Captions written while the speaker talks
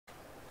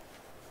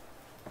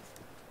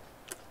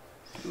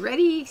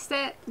Ready,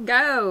 set,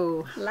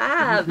 go.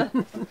 Live.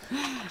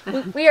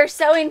 We are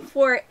sewing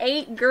for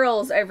 8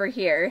 girls over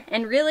here,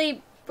 and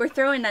really we're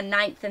throwing a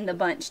 9th in the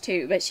bunch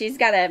too, but she's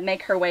got to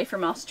make her way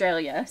from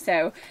Australia,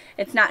 so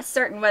it's not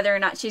certain whether or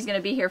not she's going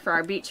to be here for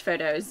our beach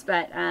photos,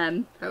 but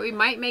we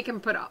might make them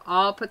put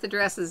the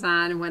dresses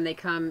on when they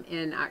come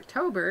in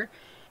October.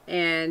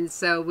 And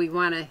so we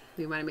want to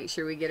make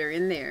sure we get her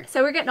in there.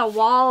 So we're getting a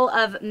wall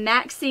of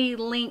maxi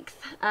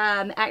length.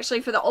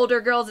 Actually, for the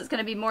older girls, it's going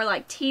to be more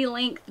like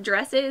T-length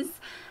dresses,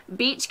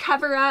 beach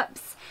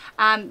cover-ups.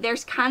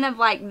 There's kind of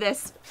like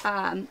this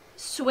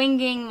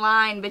swinging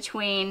line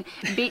between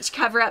beach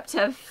cover-up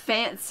to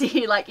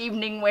fancy like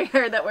evening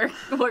wear that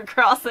we're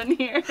crossing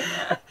here.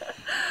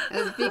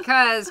 It's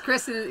because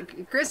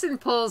Kristen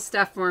pulls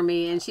stuff for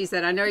me, and she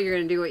said, "I know you're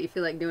going to do what you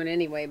feel like doing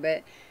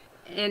anyway,"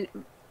 and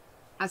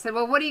I said,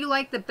 well, what do you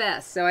like the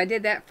best? So I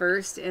did that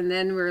first, and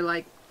then we're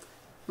like,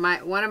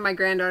 one of my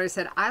granddaughters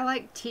said, I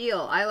like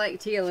teal.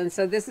 And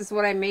so this is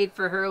what I made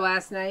for her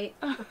last night.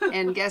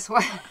 And guess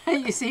what?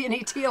 You see any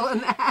teal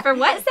in that? For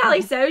what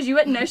Sally sews, you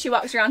wouldn't know she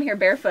walks around here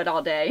barefoot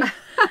all day.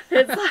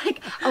 It's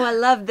like, oh, I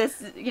love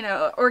this,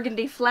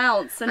 organdy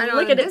flounce, and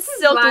look at its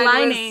silk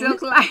lining.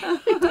 Silk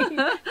lining.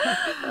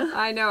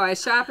 I know. I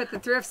shop at the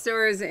thrift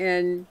stores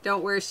and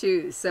don't wear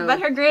shoes. So, but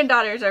her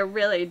granddaughters are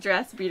really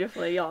dressed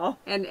beautifully, y'all.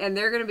 And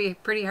they're going to be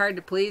pretty hard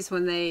to please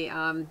when they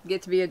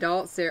get to be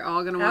adults. They're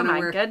all going to want to wear.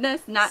 Oh my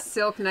goodness! Not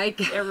silk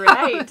nightgowns.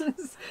 Right.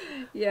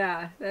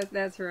 Yeah,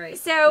 that's right.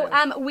 So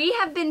we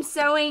have been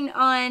sewing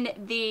on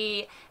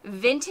the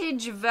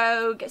Vintage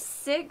Vogue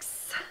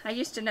 6. I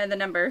used to know the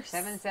number.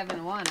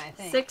 771, I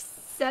think.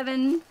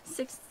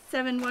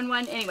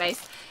 6711.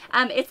 Anyways,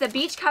 it's a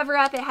beach cover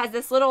up. It has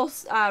this little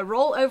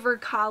rollover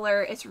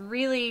collar. It's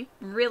really,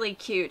 really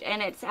cute,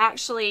 and it's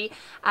actually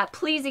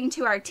pleasing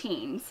to our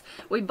teens.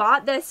 We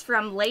bought this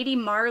from Lady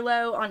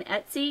Marlowe on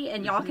Etsy,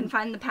 and y'all can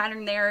find the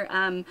pattern there.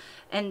 And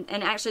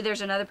actually,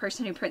 there's another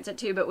person who prints it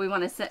too, but we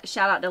want to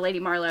shout out to Lady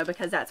Marlowe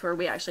because that's where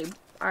we actually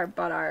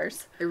bought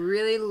ours. I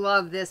really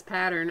love this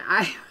pattern.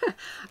 I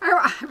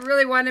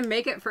really want to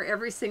make it for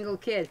every single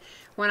kid.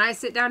 When I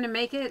sit down to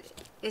make it,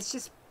 it's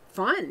just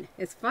fun.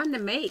 It's fun to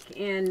make,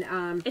 and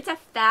it's a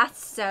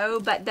fast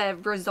sew, but the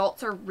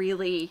results are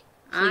really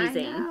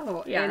pleasing. I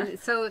know. Yeah. And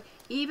so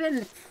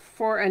even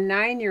for a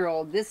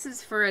 9-year-old, this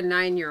is for a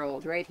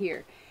 9-year-old right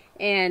here,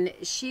 and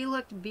she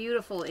looked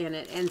beautiful in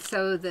it. And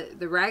so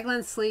the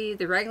raglan sleeve,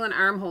 the raglan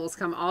armholes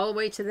come all the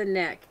way to the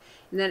neck,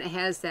 and then it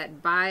has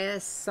that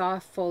bias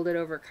soft folded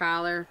over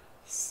collar.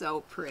 So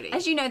pretty.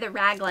 As you know, the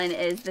raglan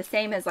is the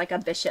same as like a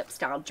bishop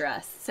style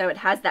dress. So it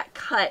has that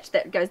cut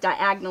that goes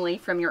diagonally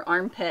from your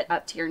armpit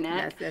up to your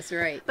neck. That's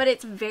right. But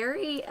it's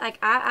very, like,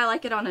 I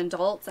like it on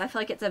adults. I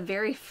feel like it's a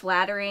very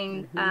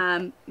flattering,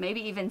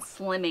 maybe even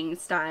slimming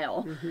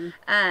style.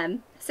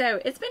 So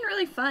it's been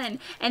really fun.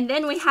 And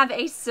then we have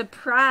a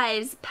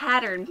surprise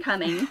pattern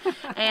coming.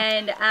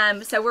 And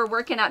so we're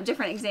working up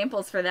different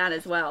examples for that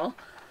as well.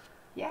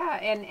 Yeah,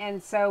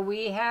 and so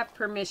we have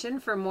permission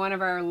from one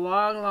of our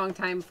long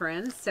time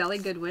friends, Sally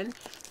Goodwin,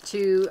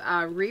 to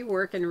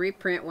rework and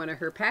reprint one of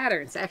her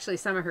patterns, actually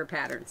some of her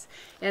patterns.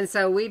 And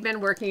so we've been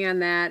working on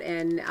that,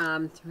 and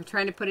we're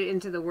trying to put it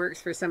into the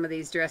works for some of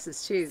these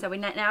dresses too. So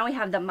now we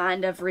have the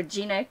mind of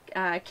Regina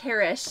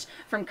Karish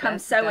from Come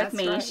Sew With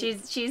Me. Right.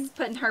 She's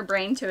putting her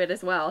brain to it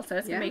as well, so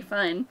it's gonna be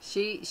fun.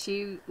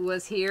 She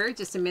was here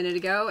just a minute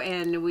ago,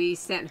 and we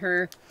sent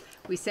her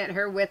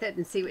with it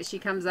and see what she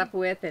comes up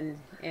with, and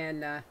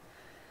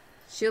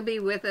she'll be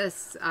with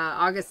us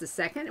August the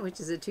 2nd, which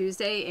is a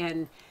Tuesday,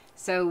 and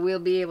so we'll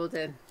be able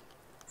to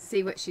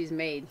see what she's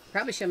made.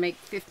 Probably she'll make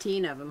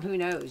 15 of them. Who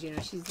knows?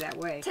 She's that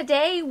way.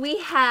 Today we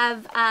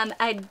have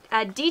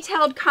a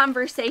detailed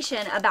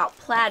conversation about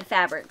plaid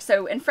fabric.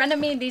 So in front of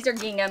me, these are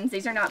ginghams.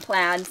 These are not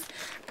plaids.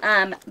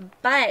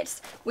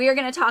 But we are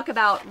going to talk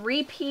about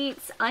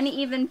repeats,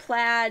 uneven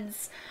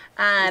plaids.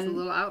 It's a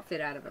little outfit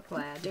out of a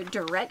plaid.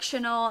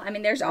 Directional. I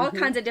mean, there's all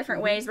kinds of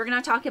different ways. We're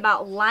going to talk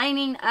about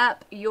lining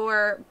up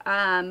your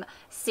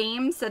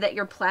seams so that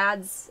your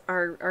plaids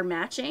are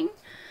matching.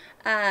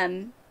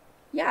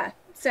 Yeah.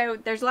 So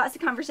there's lots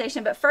of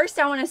conversation, but first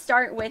I want to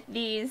start with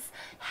these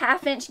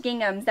 1/2-inch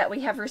ginghams that we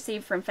have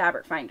received from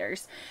Fabric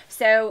Finders.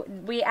 So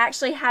we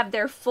actually have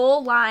their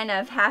full line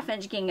of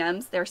 1/2-inch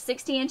ginghams. They're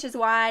 60 inches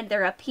wide.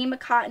 They're a Pima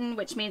cotton,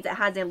 which means it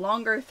has a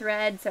longer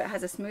thread, so it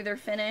has a smoother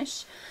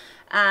finish.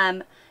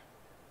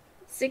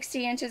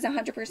 60 inches,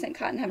 100%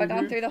 cotton. Have I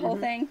gone through the whole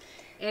thing?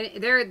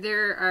 And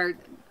there are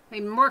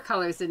more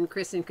colors than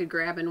Kristen could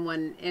grab in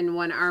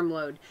one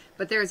armload,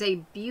 but there's a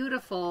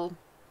beautiful.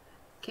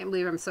 Can't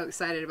believe I'm so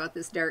excited about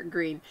this dark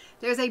green.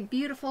 There's a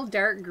beautiful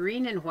dark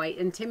green and white,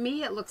 and to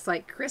me it looks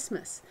like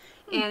Christmas,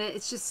 and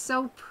it's just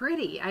so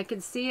pretty. I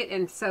could see it,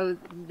 and so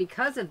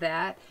because of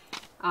that,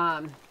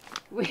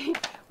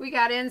 we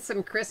got in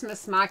some Christmas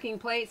smocking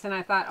plates, and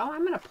I thought, oh,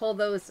 I'm gonna pull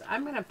those. I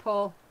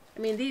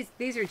mean,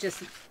 these are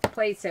just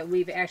plates that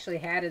we've actually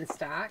had in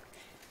stock.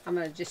 I'm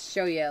gonna just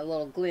show you a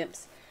little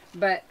glimpse,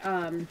 but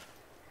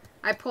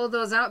I pulled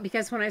those out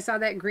because when I saw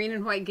that green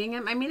and white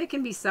gingham, I mean, it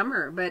can be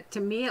summer, but to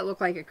me it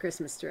looked like a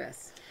Christmas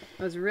dress.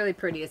 It was really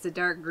pretty. It's a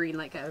dark green,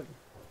 like a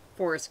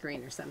forest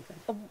green or something.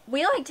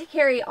 We like to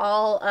carry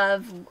all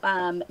of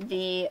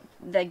the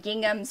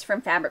ginghams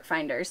from Fabric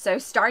Finders. So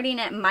starting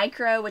at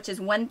micro, which is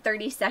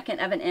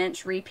 1/32 of an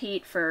inch,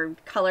 repeat for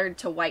colored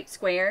to white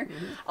square,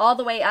 all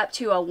the way up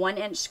to a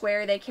 1-inch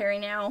square they carry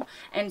now.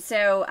 And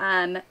so,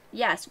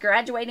 yes,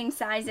 graduating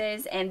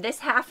sizes. And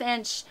this 1/2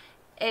 inch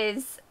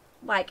is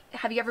like,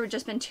 have you ever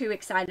just been too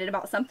excited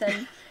about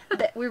something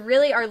that we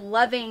really are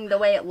loving the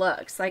way it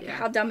looks? Like,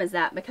 how dumb is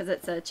that? Because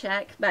it's a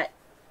check, but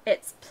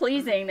it's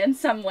pleasing in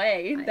some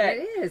way. That,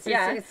 it is.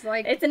 Yeah, it's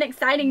like, it's an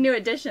exciting new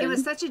addition. it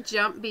was such a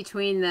jump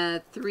between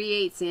the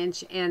 3/8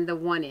 inch and the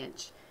 1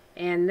 inch.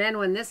 And then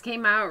when this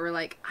came out, we're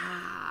like,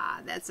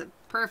 that's a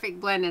perfect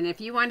blend. And if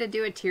you want to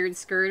do a tiered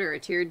skirt or a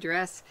tiered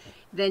dress,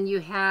 then you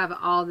have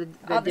all the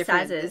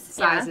different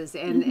sizes,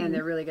 and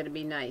they're really going to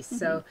be nice.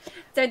 So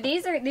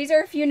these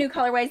are a few new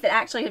colorways that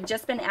actually have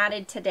just been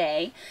added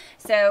today.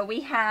 So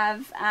we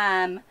have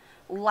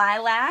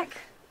lilac,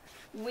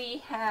 we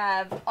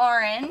have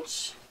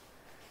orange,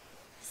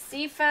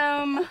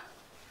 seafoam.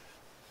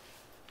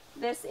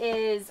 This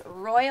is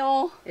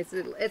royal.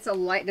 It's a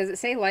light. Does it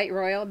say light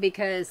royal?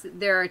 Because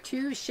there are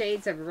 2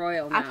 shades of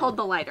royal now. I pulled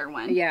the lighter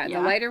one. Yeah,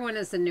 the lighter one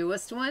is the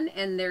newest one,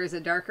 and there's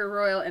a darker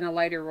royal and a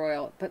lighter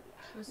royal. But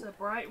there's a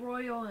bright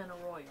royal and a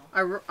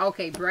royal.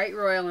 Okay, bright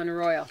royal and a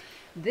royal.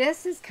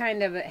 This is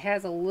kind of, it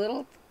has a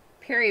little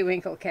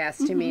periwinkle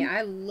cast to me.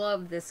 I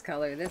love this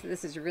color.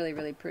 This is really,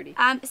 really pretty.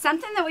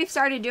 Something that we've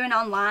started doing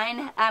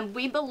online,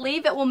 we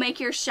believe it will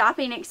make your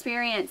shopping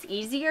experience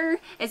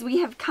easier, is we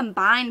have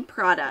combined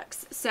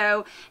products.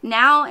 So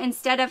now,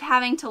 instead of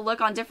having to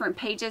look on different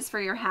pages for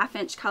your 1/2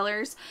 inch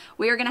colors,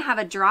 we are going to have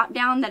a drop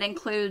down that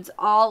includes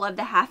all of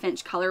the 1/2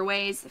 inch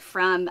colorways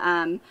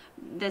from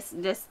this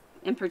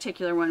in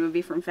particular one would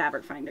be from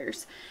Fabric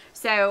Finders.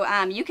 So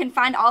you can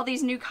find all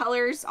these new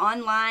colors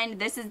online.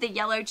 This is the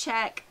yellow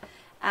check.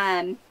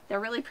 They're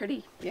really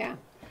pretty. Yeah.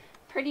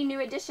 Pretty new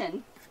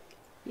addition.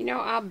 You know,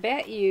 I'll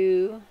bet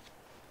you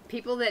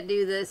people that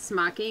do the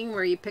smocking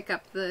where you pick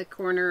up the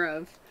corner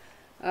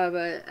of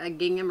a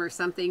gingham or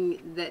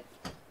something, that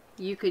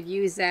you could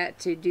use that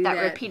to do that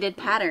repeated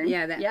pattern.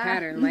 Yeah, that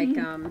pattern like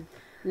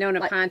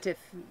Nona Pontiff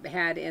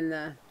had in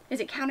the... Is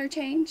it counter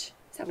change?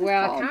 Is that what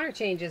well, it's called? counter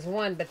change is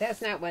one, but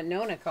that's not what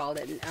Nona called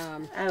it.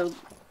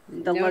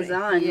 The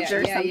lozenge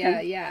or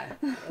something. Yeah.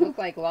 It looked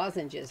like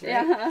lozenges, right?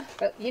 Yeah.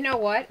 But you know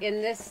what?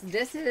 In this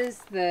is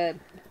the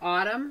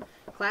Autumn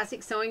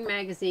Classic Sewing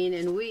Magazine,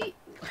 and we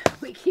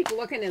keep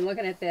looking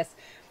at this.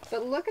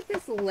 But look at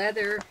this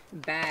leather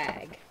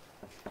bag.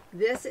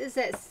 This is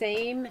that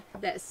same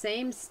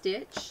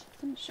stitch.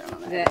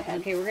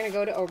 Okay, we're gonna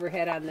go to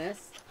overhead on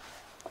this.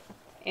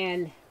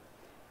 And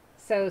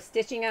so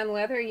stitching on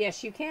leather,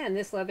 yes you can.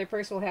 This leather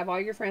purse will have all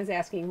your friends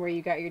asking where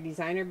you got your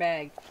designer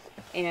bag.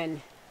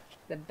 And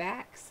the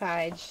back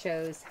side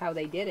shows how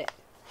they did it.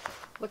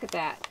 Look at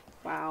that.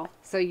 Wow.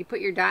 So you put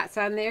your dots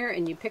on there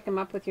and you pick them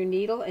up with your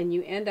needle and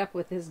you end up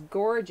with this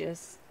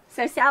gorgeous...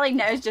 So Sally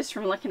knows just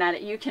from looking at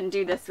it, you can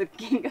do this with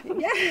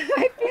gingham. Yeah,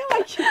 I feel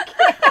like you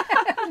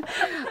can.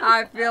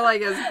 I feel like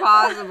it's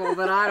possible,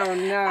 but I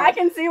don't know. I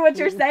can see what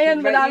you're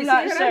saying, but I'm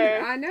not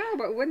sure. I know,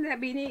 but wouldn't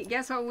that be neat?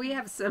 Guess what? We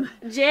have some...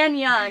 Jan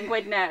Young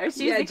would know.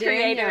 She's the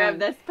creator of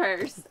this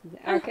purse.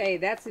 Okay,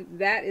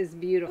 that is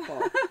beautiful.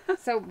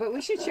 So, but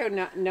we should show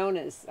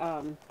Nona's.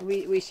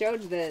 We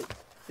showed the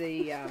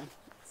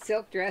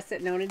silk dress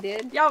that Nona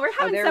did. Y'all, we're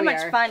having so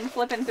much fun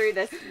flipping through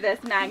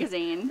this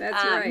magazine.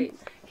 That's right.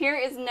 Here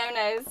is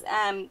Nona's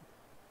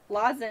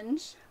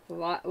lozenge.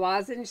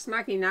 Lozenge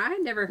smocking. Now, I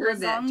never heard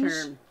that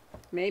term.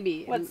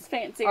 Maybe. What's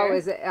fancier? Oh,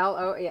 is it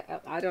L-O? Yeah,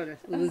 I don't know.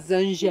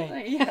 Lozenge.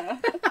 Yeah.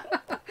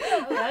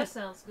 Oh, that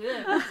sounds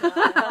good.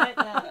 I like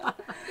that.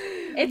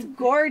 It's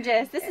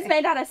gorgeous. This is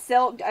made out of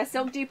silk, a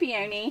silk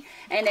dupioni,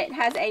 and it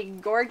has a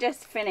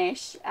gorgeous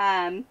finish.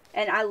 And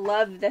I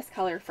love this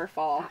color for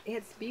fall.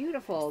 It's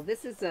beautiful.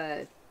 This is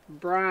a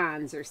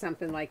bronze or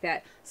something like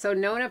that. So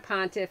Nona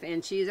Pontiff,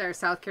 and she's our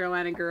South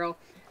Carolina girl.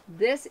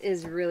 This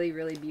is really,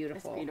 really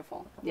beautiful. It's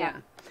beautiful. Yeah.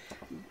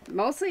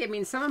 Mostly, I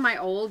mean, some of my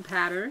old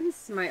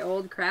patterns, my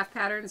old craft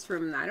patterns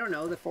from, I don't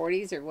know, the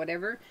 40s or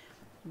whatever,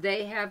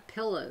 they have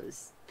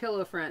pillows.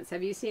 Pillow fronts.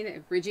 Have you seen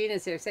it?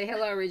 Regina's here. Say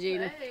hello,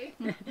 Regina. Hey.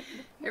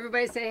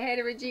 Everybody say hey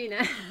to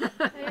Regina.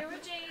 Hey,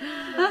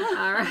 Regina.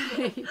 All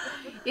right.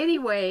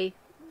 Anyway,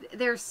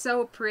 they're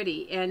so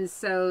pretty. And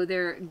so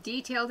they're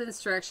detailed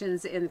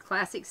instructions in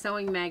Classic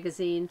Sewing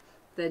Magazine,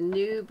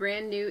 the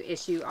brand new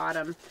issue,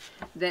 Autumn,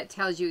 that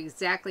tells you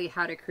exactly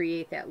how to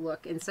create that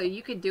look. And so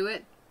you could do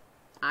it.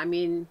 I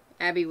mean,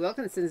 Abby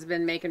Wilkinson's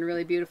been making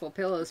really beautiful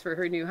pillows for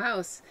her new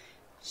house.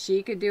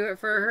 She could do it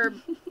for her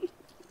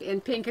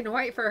in pink and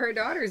white for her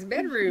daughter's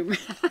bedroom.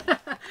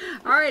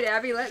 All right,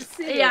 Abby, let's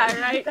see. Yeah,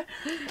 right.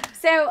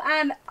 So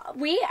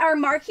we are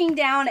marking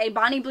down a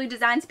Bonnie Blue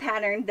Designs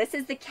pattern. This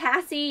is the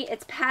Cassie.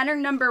 It's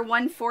pattern number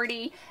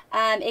 140.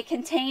 It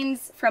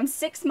contains from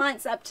 6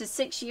 months up to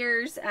 6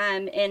 years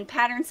in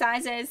pattern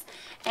sizes.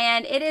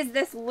 And it is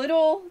this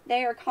little,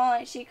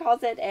 she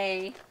calls it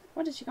a,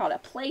 what does she call it? A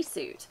play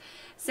suit.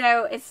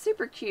 So it's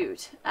super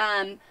cute.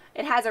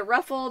 It has a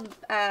ruffled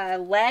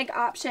leg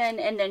option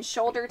and then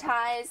shoulder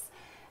ties.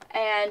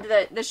 And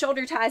the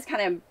shoulder ties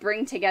kind of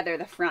bring together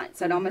the front,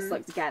 so it almost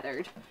looks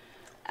gathered.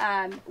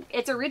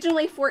 It's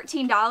originally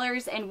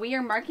 $14, and we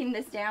are marking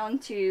this down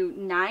to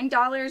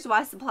 $9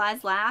 while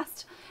supplies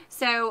last.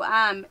 So,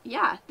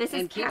 yeah, this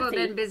is people have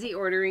been busy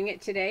ordering it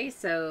today,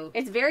 so...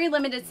 It's very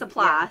limited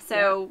supply,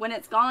 so when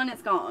it's gone,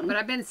 it's gone. But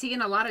I've been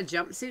seeing a lot of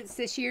jumpsuits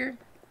this year.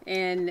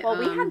 And well,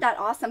 we had that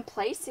awesome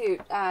play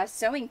suit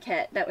sewing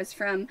kit that was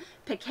from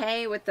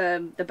piqué with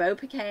the bow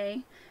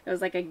piqué. It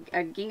was like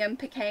a gingham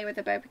piqué with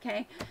a bow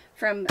piqué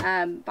from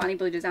Bonnie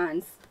Blue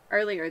Designs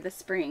earlier this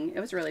spring. It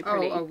was really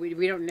pretty. Oh,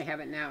 we don't have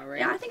it now, right?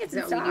 Yeah, I think it's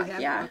in stock.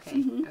 Yeah.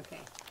 Okay. Okay.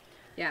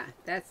 Yeah,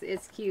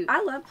 it's cute.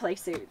 I love play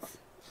suits,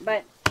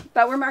 but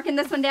we're marking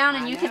this one down,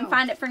 and you can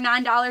find it for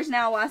 $9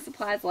 now while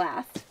supplies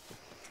last.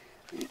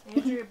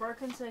 Andrea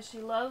Birkin says she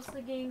loves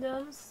the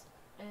ginghams.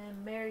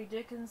 And Mary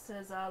Dickens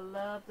says, I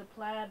love the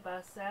plaid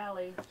by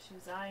Sally.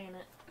 She's eyeing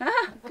it.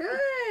 Ah,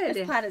 good.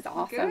 This plaid is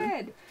awesome.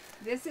 Good.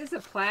 This is a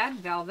plaid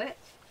velvet.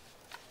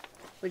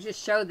 We'll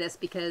just show this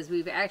because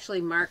we've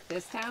actually marked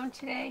this down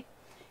today.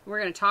 We're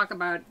going to talk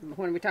about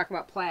when we talk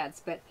about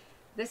plaids, but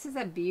this is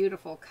a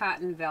beautiful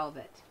cotton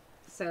velvet.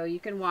 So you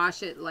can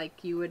wash it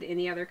like you would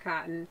any other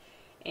cotton.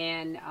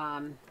 And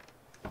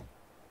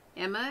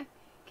Emma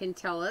can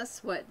tell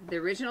us what the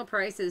original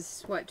price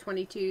is. What,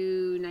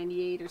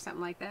 $22.98 or something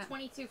like that?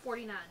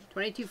 $22.49.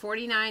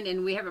 $22.49,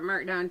 and we have it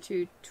marked down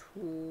to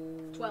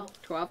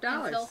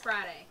 $12 until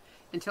Friday.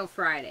 Until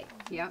Friday.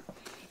 Yep.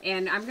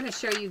 And I'm going to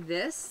show you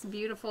this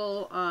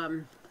beautiful.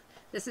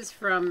 This is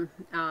from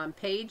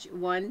Page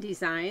One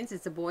Designs.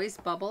 It's a boy's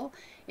bubble,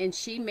 and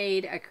she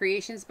made a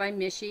Creations by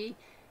Mishi.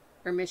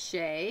 Or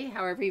Miche,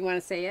 however you want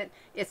to say it.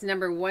 It's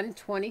number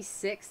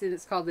 126, and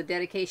it's called the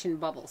Dedication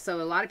Bubble.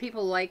 So a lot of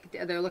people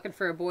they're looking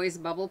for a boy's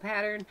bubble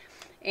pattern,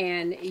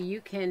 and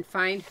you can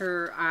find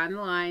her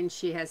online.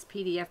 She has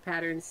PDF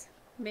patterns,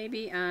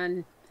 maybe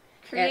on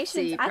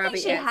Creations. Etsy, I think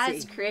she Etsy.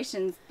 has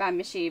Creations by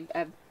Michi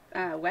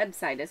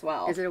website as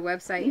well. Is it a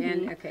website?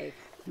 And okay.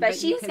 But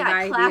she's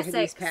got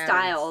classic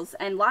styles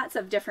and lots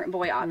of different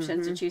boy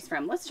options to choose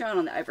from. Let's show it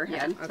on the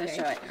overhead to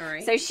show it. All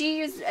right. So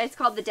it's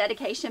called the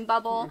Dedication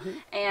Bubble,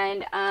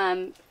 and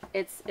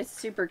it's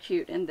super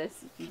cute in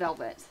this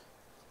velvet.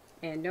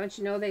 And don't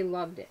you know they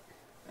loved it?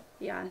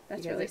 Yeah,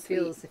 that's because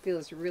really it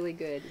feels really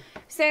good.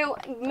 So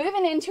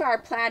moving into our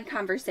plaid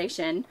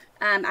conversation,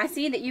 I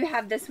see that you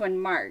have this one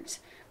marked.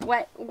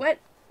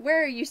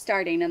 Where are you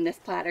starting on this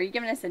plaid? Are you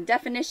giving us a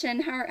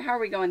definition? How are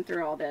we going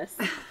through all this?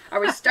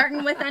 Are we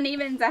starting with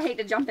unevens? I hate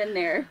to jump in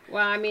there.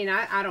 Well, I mean,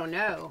 I don't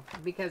know,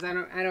 because I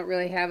don't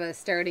really have a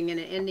starting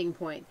and an ending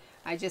point.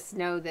 I just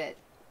know that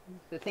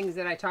the things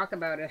that I talk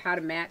about are how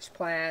to match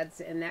plaids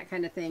and that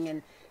kind of thing.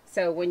 And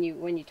so when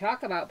you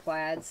talk about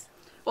plaids,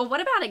 well, what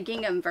about a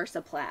gingham versus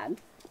a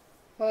plaid?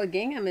 Well, a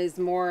gingham is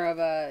more of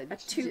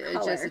just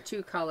a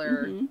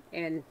two-color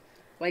and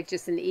like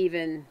just an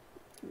even.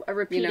 A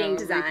repeating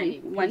design,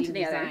 one to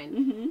the other.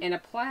 And a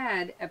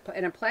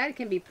plaid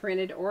can be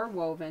printed or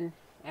woven.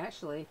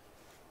 Actually,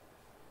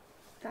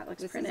 that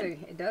looks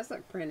printed. It does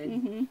look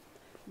printed,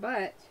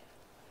 but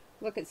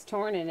look, it's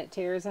torn and it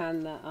tears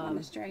on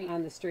the straight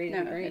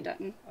and grain. It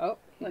doesn't. Oh,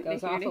 it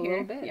goes off a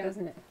little bit,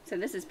 doesn't it? So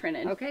this is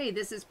printed. Okay,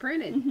 this is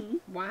printed.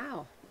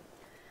 Wow.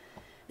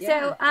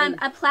 So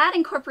a plaid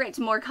incorporates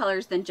more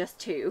colors than just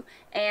two,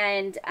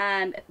 and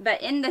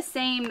but in the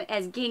same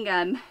as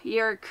gingham,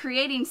 you're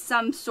creating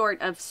some sort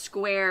of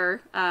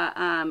square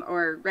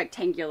or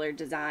rectangular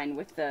design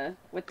with the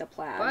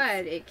plaid.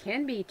 But it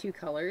can be two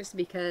colors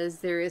because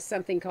there is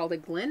something called a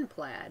Glen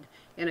plaid,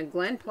 and a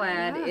Glen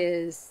plaid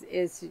is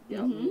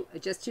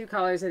just two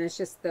colors, and it's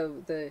just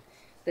the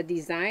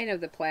design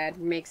of the plaid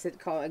makes it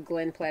called a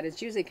Glen plaid.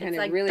 It's usually kind of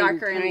like really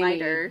darker tiny. And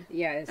lighter.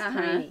 Yeah, it's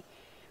tiny.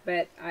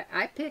 But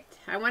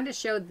I wanted to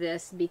show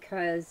this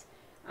because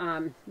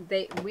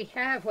we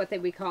have what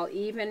we call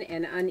even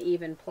and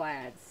uneven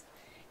plaids.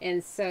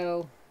 And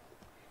so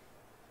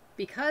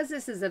because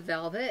this is a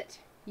velvet,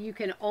 you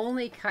can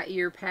only cut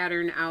your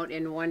pattern out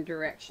in one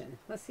direction.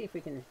 Let's see if we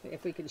can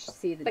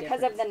see the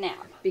difference. Because of the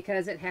nap.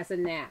 Because it has a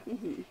nap.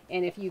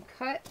 And if you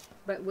cut,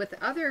 but with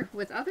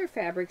other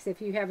fabrics,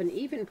 if you have an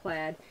even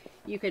plaid,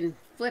 you can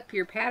flip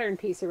your pattern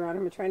piece around.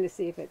 I'm trying to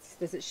see if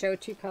does it show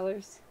two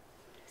colors?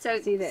 So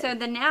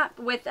the nap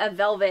with a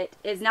velvet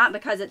is not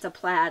because it's a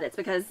plaid, it's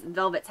because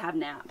velvets have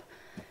nap.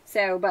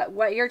 So, but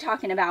what you're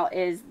talking about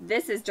is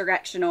this is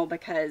directional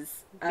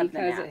because of the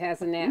nap. Because it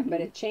has a nap,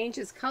 but it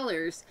changes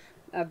colors.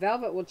 A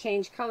velvet will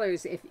change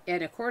colors,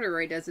 and a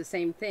corduroy does the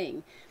same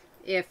thing.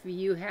 If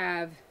you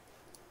have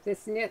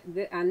this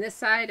knit on this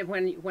side,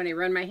 when I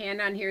run my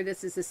hand on here,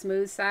 this is the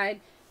smooth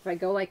side. If I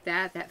go like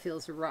that, that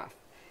feels rough.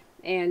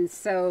 And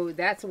so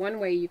that's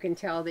one way you can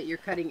tell that you're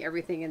cutting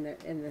everything in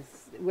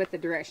this with the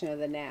direction of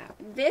the nap.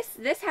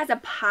 This has a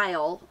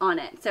pile on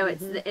it, so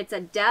it's a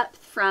depth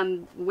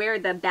from where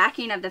the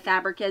backing of the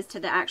fabric is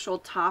to the actual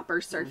top or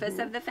surface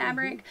of the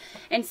fabric.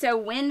 And so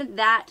when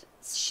that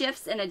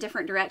shifts in a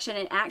different direction,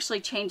 it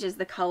actually changes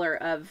the color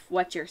of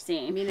what you're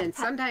seeing. I mean, and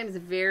sometimes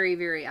very,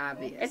 very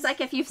obvious. It's like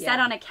if you've sat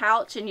on a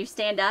couch and you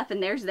stand up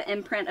and there's the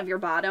imprint of your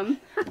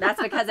bottom.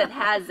 That's because it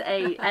has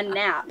a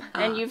nap,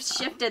 and you've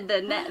shifted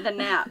the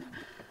nap.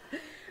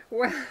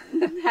 Well,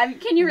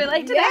 can you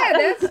relate to that?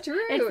 Yeah, that's true.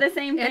 It's the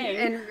same thing.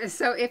 And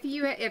so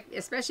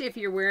especially if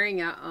you're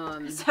wearing a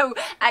so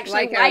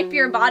actually like wipe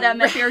your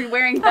bottom. If you're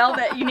wearing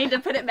velvet, you need to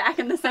put it back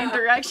in the same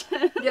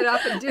direction. Get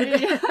up and do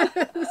this.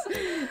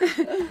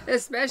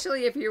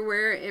 Especially if you're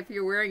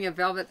wearing a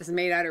velvet that's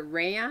made out of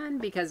rayon,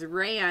 because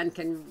rayon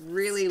can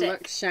really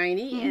look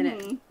shiny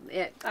and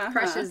it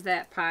crushes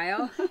that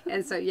pile.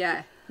 And so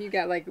you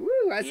got like, woo,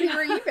 I see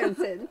where you've been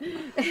sitting.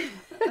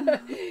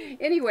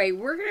 Anyway,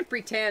 we're going to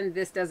pretend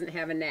this doesn't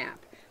have a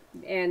nap.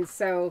 And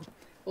so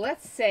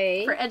let's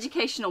say... For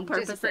educational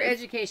purposes. Just for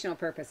educational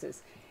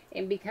purposes.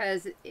 And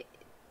because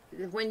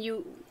when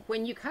you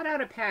cut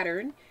out a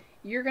pattern,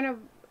 you're going to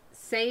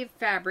save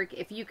fabric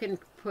if you can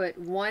put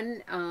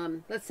one,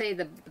 let's say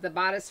the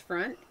bodice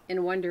front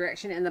in one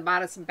direction and the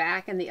bodice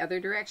back in the other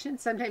direction.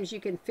 Sometimes you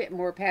can fit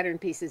more pattern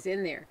pieces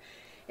in there.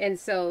 And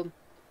so...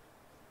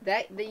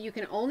 That you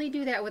can only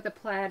do that with a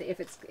plaid if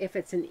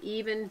it's an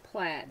even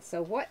plaid.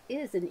 So what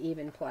is an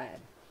even plaid?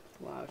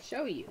 Well, I'll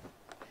show you.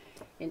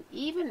 An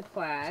even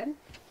plaid.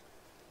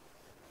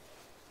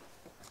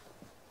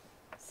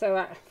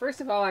 So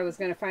first of all, I was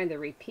going to find the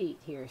repeat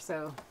here.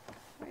 So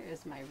where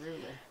is my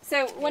ruler?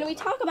 So when we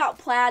talk about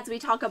plaids, we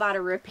talk about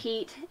a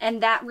repeat,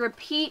 and that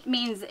repeat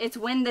means it's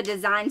when the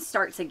design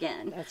starts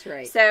again. That's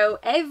right. So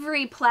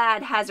every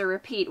plaid has a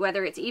repeat,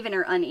 whether it's even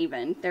or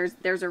uneven.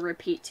 There's a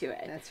repeat to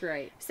it. That's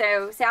right.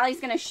 So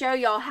Sally's going to show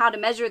y'all how to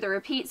measure the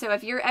repeat. So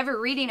if you're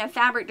ever reading a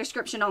fabric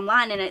description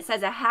online and it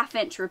says a 1/2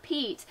 inch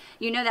repeat,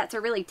 you know that's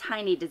a really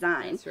tiny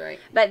design. That's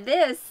right. But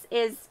this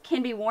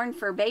can be worn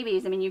for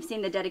babies. I mean, you've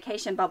seen the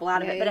dedication bubble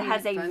out of it, but it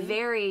has a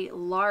very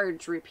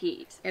large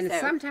repeat. And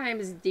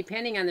sometimes,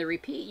 depending on the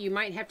repeat, you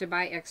might have to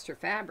buy extra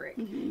fabric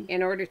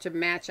in order to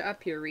match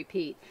up your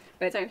repeat.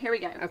 But so here we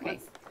go. Okay.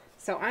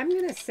 So I'm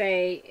going to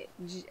say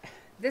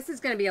this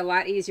is going to be a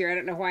lot easier. I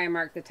don't know why I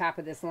marked the top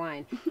of this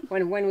line.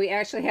 when we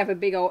actually have a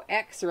big old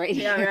X right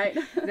here. Yeah, right.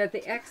 That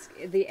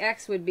the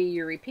X would be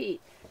your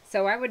repeat.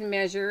 So I would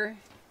measure,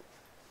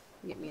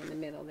 get me in the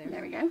middle there.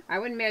 There we go. I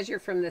would measure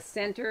from the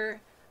center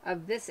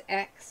of this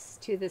X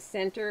to the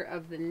center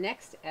of the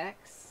next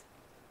X.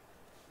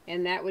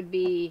 And that would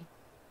be,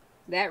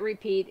 that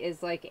repeat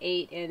is like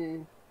 8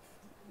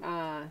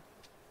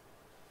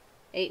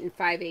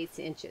 5/8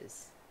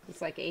 inches.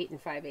 It's like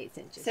 8 5/8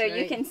 inches. So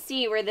you can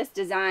see where this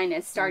design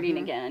is starting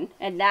again,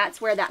 and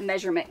that's where that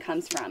measurement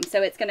comes from.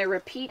 So it's going to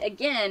repeat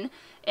again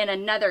in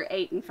another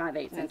 8 5/8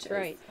 inches. That's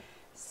right.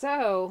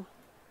 So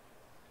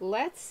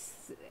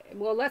let's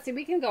see.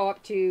 We can go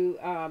up to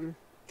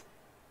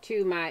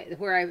my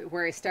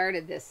where I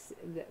started this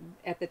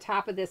at the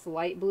top of this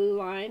light blue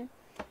line,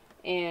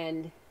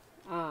 and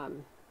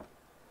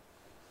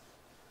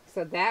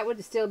so that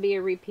would still be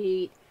a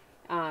repeat.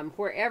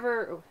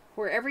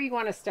 Wherever you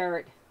want to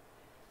start,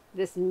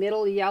 this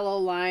middle yellow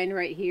line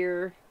right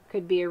here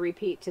could be a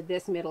repeat to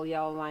this middle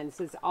yellow line. This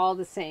is all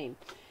the same.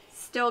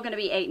 Still going to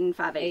be 8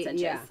 5/8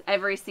 inches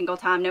every single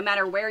time. No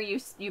matter where you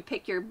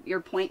pick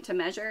your point to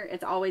measure,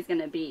 it's always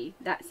going to be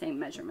that same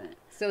measurement.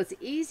 So it's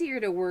easier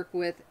to work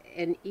with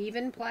an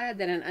even plaid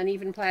than an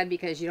uneven plaid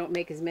because you don't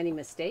make as many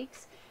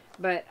mistakes.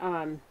 But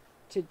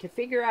to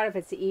figure out if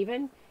it's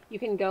even, you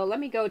can go, let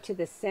me go to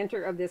the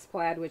center of this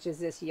plaid, which is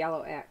this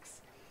yellow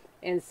X.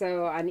 And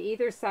so on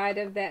either side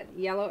of that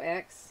yellow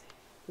X,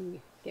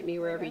 get me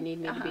wherever you need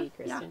me to be,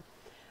 Kristen.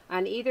 Yeah.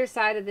 On either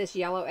side of this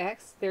yellow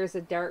X, there's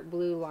a dark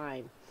blue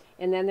line.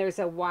 And then there's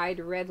a wide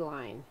red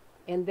line.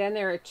 And then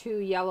there are 2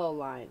 yellow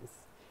lines.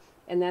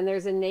 And then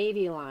there's a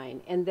navy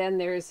line. And then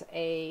there's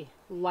a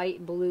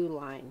light blue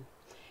line.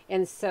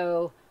 And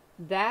so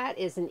that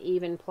is an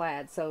even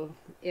plaid. So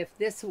if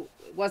this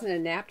wasn't a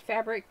napped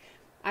fabric,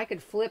 I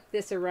could flip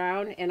this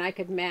around and I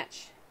could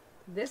match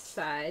this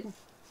side.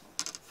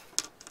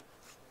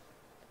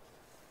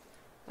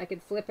 I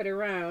could flip it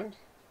around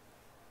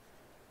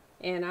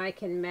and I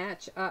can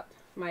match up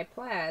my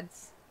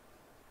plaids.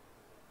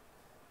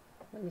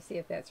 Let me see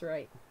if that's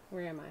right.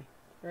 Where am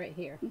I? Right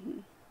here.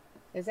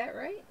 Is that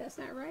right? That's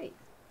not right.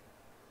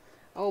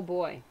 Oh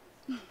boy.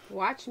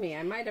 Watch me.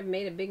 I might have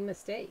made a big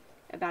mistake.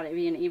 About it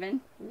being even?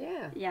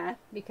 Yeah. Yeah.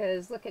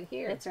 Because look at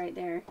here. It's right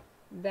there.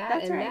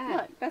 That's right. That.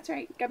 Look, that's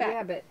right. Go back.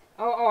 Yeah, but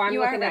I'm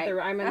looking at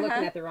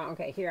right. the wrong.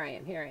 Okay, here I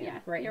am.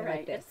 Yeah, right. You're Like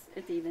right. this.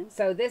 It's even.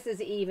 So this is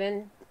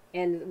even,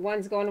 and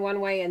one's going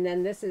one way, and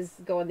then this is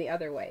going the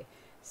other way.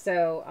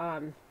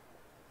 So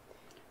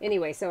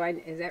anyway, so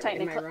is that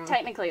am I wrong?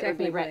 Technically, it would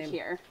be right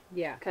here.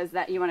 Yeah. Because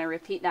that you want to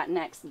repeat that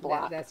next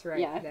block. That's right.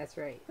 Yeah. That's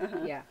right.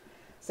 Yeah.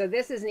 So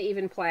this is an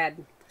even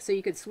plaid. So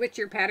you could switch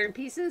your pattern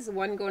pieces,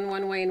 one going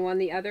one way and one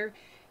the other,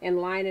 and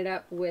line it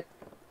up with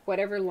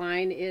whatever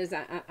line is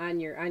on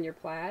your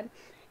plaid,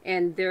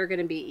 and they're going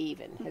to be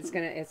even. It's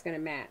gonna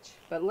match.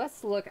 But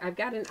let's look. I've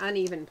got an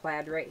uneven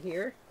plaid right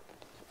here,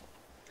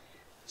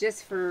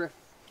 just for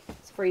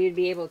you to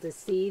be able to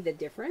see the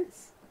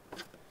difference.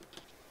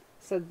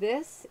 So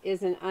this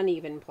is an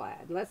uneven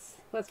plaid. Let's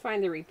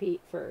find the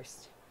repeat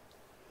first.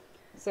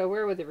 So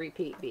where would the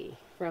repeat be?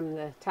 From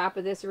the top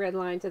of this red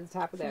line to the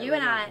top of that You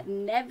red and I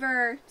line.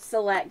 never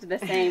select the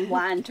same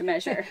line to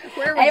measure.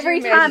 Where would Every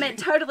you time measure? it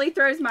totally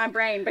throws my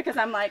brain because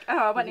I'm like, oh,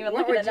 I wasn't even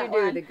What looking would at you that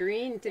do? line. The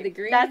green to the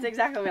green? That's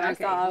exactly what I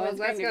Okay, saw. well, was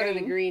let's green go to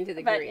the green to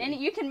the but green.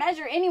 You can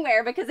measure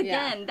anywhere because,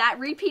 Yeah. again, that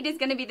repeat is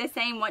going to be the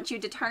same once you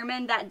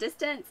determine that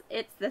distance.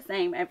 It's the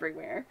same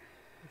everywhere.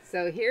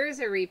 So here's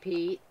a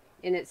repeat,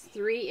 and it's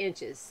 3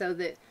 inches. So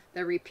the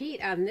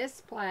repeat on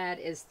this plaid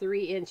is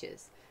 3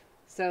 inches.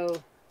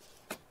 So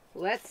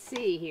let's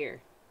see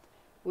here.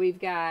 We've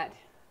got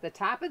the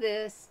top of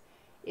this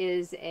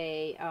is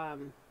a,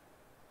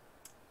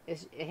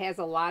 it has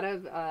a lot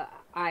of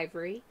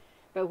ivory,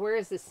 but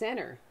where's the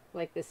center?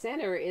 Like the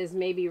center is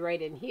maybe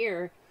right in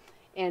here.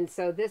 And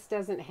so this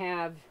doesn't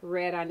have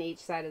red on each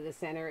side of the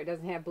center. It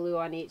doesn't have blue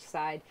on each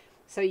side.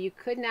 So you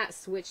could not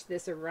switch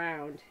this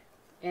around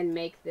and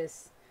make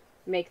this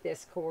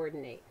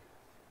coordinate.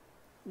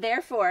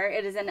 Therefore,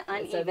 it is an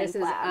uneven So this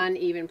plaid. is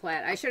uneven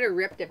plaid. I should have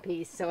ripped a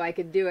piece so I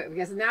could do it,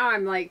 because now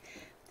I'm like,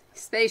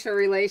 spatial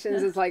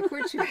relations is like,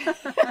 which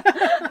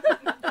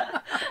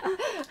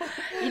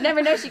You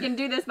never know she can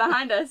do this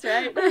behind us,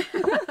 right?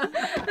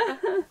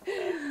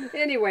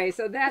 Anyway,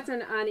 so that's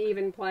an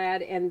uneven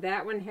plaid, and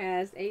that one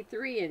has a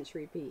 3-inch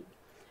repeat.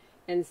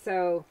 And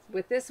so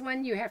with this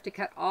one, you have to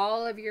cut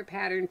all of your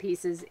pattern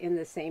pieces in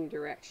the same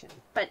direction.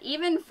 But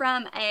even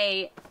from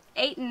a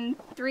 8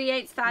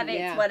 3/8, 5/8,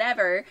 Yeah.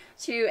 whatever,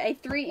 to a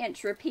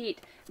 3-inch repeat,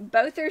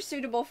 both are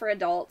suitable for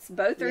adults.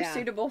 Both are Yeah.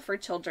 suitable for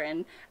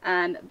children.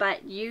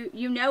 But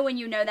you know when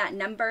you know that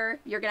number,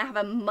 you're going to have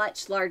a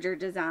much larger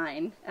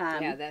design.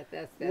 Yeah, that's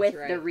with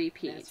right. the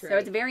repeat. That's So right.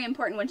 it's very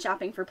important when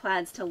shopping for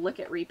plaids to look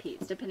at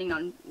repeats, depending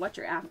on what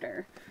you're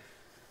after.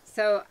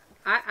 So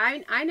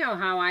I know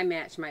how I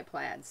match my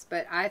plaids,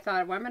 but I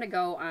thought, well, I'm going to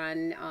go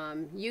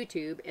on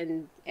YouTube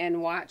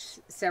and watch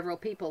several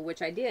people,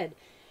 which I did.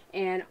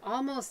 And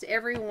almost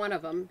every one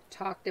of them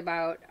talked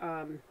about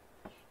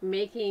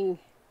making,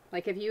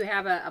 like if you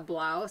have a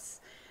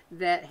blouse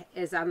that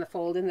is on the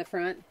fold in the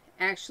front,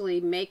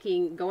 actually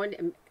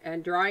going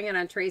and drawing it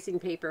on tracing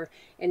paper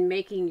and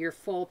making your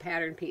full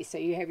pattern piece. So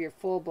you have your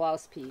full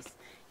blouse piece,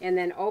 and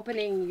then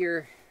opening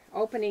your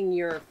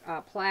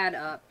plaid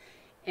up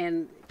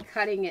and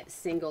cutting it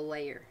single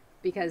layer,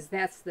 because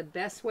that's the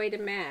best way to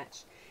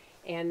match.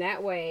 And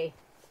that way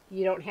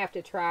you don't have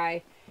to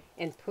try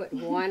and put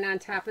one on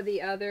top of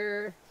the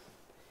other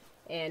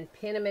and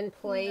pin them in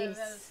place.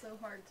 That is so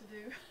hard to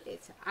do.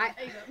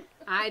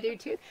 I do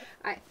too.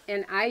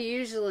 I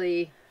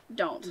usually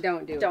Don't do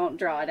it. Don't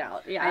draw it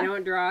out. Yeah. I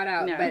don't draw it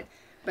out, No.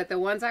 but the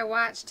ones I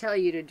watch tell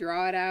you to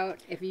draw it out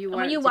if you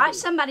want. When you it to watch be.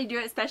 somebody do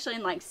it, especially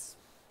in like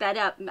sped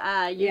up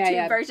YouTube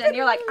yeah. version,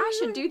 you're like, I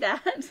should do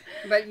that.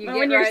 But you But get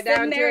when you're right sitting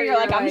down there, to it, you're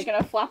like, I'm just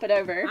gonna flop it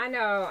over. I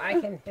know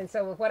I can, and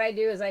so what I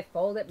do is I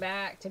fold it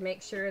back to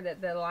make sure that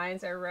the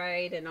lines are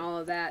right and all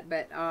of that.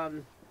 But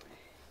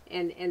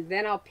and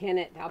then I'll pin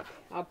it.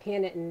 I'll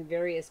pin it in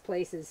various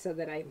places so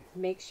that I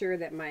make sure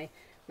that my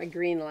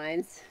green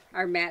lines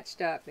are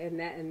matched up and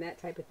that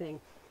type of thing.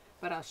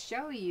 But I'll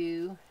show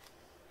you.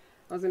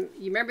 You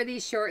remember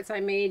these shorts I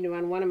made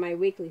on one of my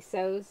weekly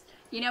sews?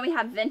 You know we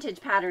have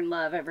vintage pattern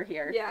love over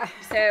here. Yeah.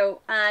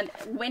 So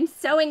when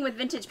sewing with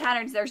vintage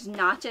patterns, there's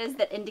notches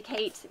that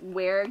indicate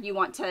where you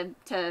want to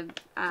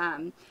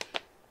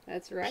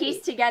That's right.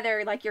 piece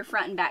together like your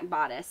front and back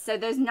bodice. So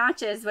those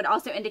notches would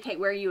also indicate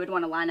where you would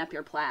want to line up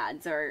your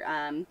plaids,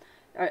 and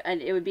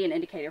it would be an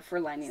indicator for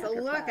lining So up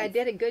your look, plaids. I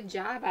did a good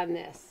job on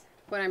this.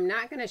 What I'm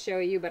not going to show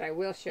you, but I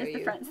will show Is you.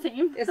 the front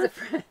seam? Is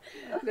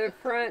the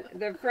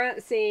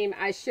front seam.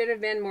 I should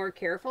have been more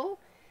careful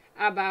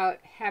about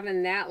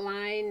having that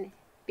line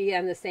be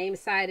on the same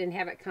side and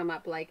have it come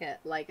up like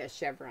a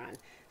chevron.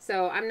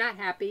 So I'm not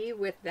happy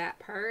with that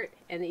part,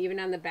 and even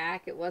on the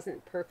back it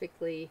wasn't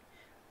perfectly.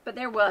 But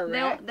they'll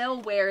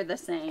correct. wear the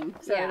same,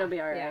 so Yeah, it'll be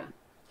all right. yeah.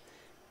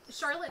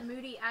 Charlotte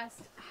Moody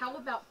asked, how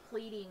about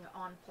pleating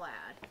on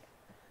plaid?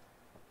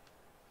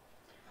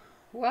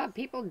 Well,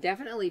 people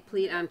definitely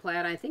pleat on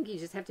plaid. I think you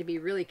just have to be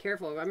really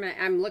careful.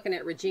 I'm looking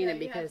at Regina Yeah, you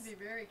because have to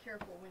be very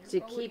careful when to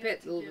you're rolling keep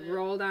it to get it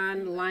rolled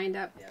on, even. lined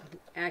up Yeah.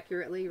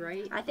 accurately,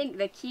 right? I think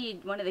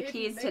one of the If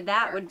you keys to make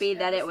that would be marks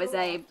that it every was so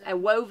a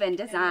often, woven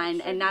design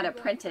make and sure not you a go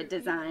printed through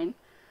design.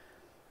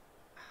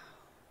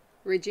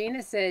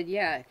 Regina said,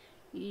 yeah,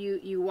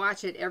 you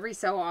watch it every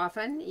so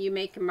often. You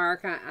make a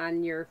mark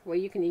on your, well,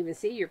 you can even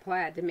see your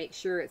plaid to make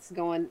sure it's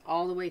going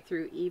all the way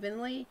through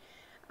evenly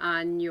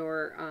on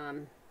your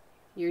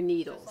your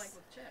needles. Just like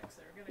with checks,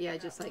 they're gonna Yeah, come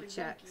just out like really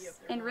checks. wonky if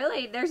they're And not-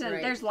 really, there's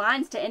Right. there's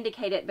lines to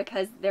indicate it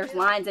because there's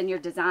lines in your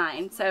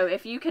design. So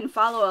if you can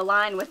follow a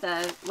line with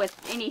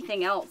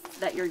anything else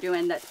that you're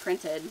doing that's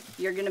printed,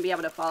 you're going to be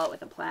able to follow it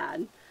with a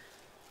plaid.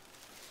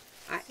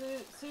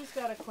 Sue's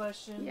got a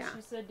question. Yeah.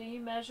 She said, do you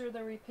measure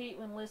the repeat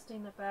when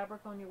listing the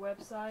fabric on your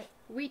website?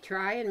 We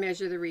try and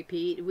measure the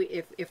repeat.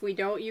 If we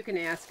don't, you can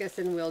ask us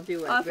and we'll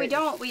do it. Well, if we but-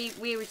 don't,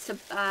 we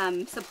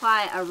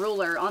supply a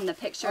ruler on the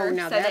picture Oh, so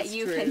now that that's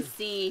you true. can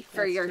see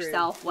for That's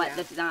yourself true. what Yeah.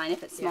 the design,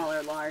 if it's small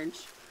or large.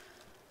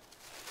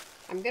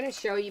 I'm going to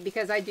show you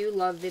because I do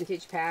love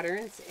vintage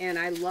patterns and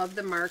I love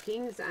the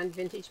markings on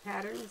vintage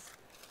patterns.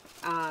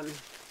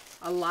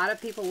 A lot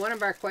of people, one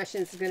of our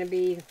questions is going to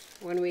be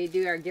when we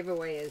do our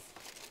giveaway is,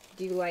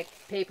 do you like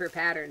paper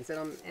patterns?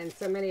 And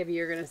so many of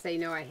you are going to say,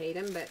 no, I hate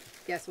them, but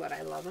guess what?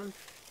 I love them.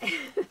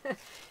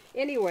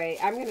 Anyway,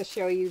 I'm going to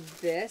show you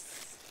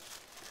this.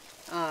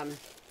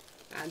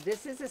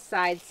 This is a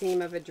side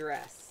seam of a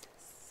dress.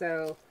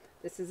 So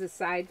this is a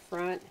side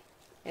front,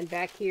 and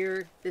back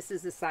here, this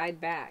is a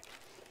side back.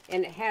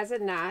 And it has a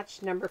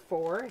notch, number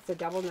 4. It's a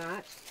double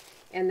notch.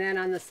 And then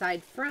on the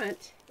side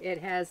front,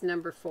 it has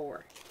number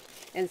 4.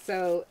 And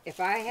so if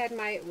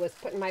I was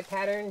putting my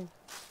pattern,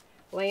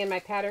 laying my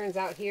patterns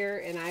out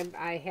here, and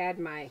I had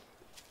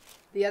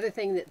the other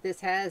thing that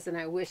this has, and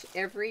I wish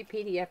every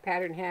PDF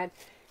pattern had,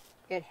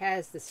 it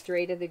has the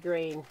straight of the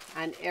grain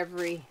on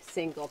every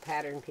single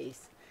pattern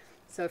piece.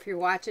 So if you're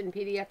watching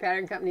PDF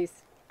pattern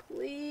companies,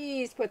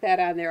 please put that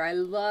on there. I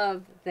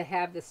love to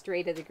have the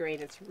straight of the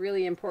grain. It's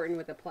really important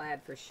with a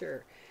plaid for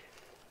sure.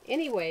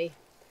 Anyway,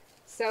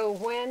 so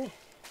when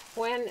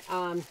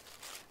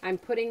I'm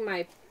putting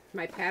my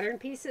pattern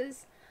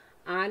pieces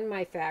on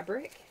my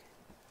fabric,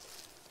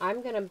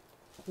 I'm going to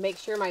make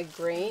sure my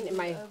grain and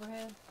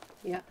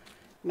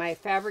my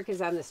fabric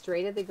is on the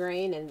straight of the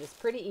grain, and it's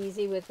pretty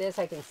easy with this.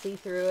 I can see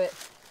through it.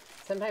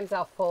 Sometimes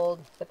I'll fold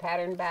the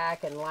pattern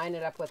back and line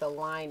it up with a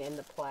line in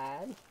the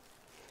plaid.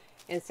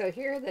 And so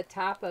here the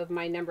top of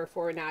my number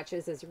 4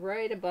 notches is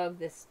right above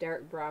this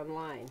dark brown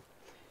line.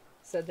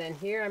 So then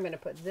here I'm going to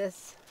put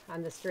this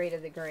on the straight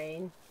of the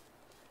grain.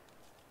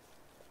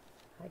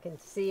 I can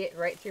see it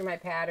right through my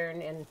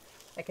pattern, and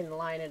I can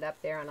line it up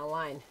there on a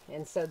line.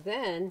 And so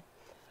then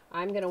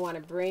I'm going to want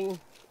to bring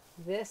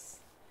this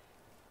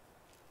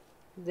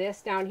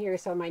down here,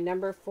 so my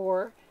number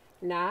 4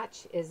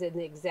 notch is in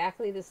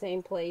exactly the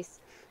same place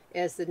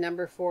as the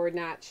number 4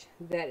 notch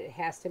that it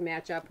has to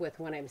match up with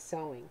when I'm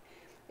sewing.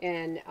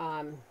 And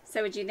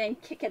So would you then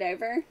kick it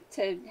over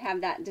to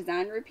have that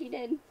design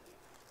repeated?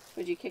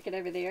 Would you kick it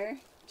over there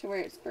to where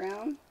it's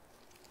brown?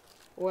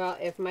 well,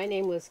 if my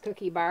name was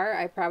Cookie Bar,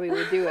 I probably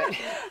would do it.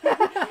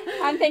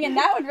 I'm thinking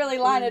that would really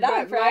line it But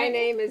up, my right?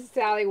 name is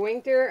Sally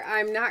Winter.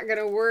 I'm not going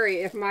to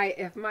worry if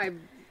my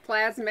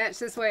plaids match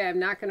this way. I'm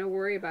not going to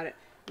worry about it.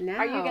 Now,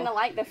 Are you going to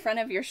like the front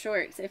of your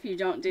shorts if you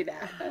don't do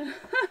that?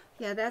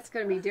 yeah, that's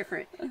going to be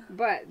different.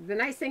 But the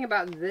nice thing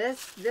about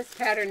this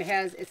pattern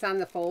it's on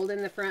the fold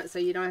in the front, so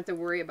you don't have to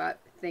worry about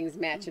things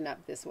matching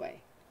up this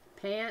way.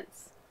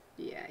 Pants,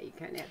 yeah, you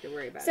kind of have to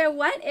worry about it. So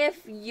what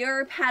if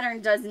your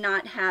pattern does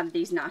not have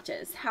these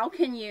notches? How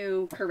can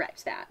you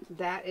correct that?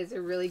 That is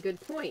a really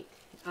good point.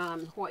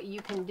 What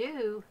you can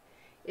do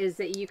is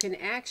that you can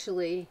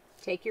actually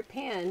take your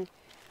pen,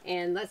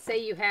 and let's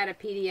say you had a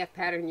PDF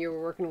pattern you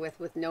were working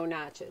with no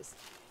notches.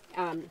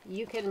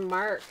 You can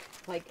mark,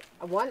 like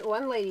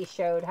one lady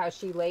showed how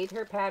she laid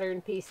her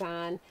pattern piece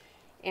on,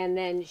 and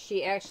then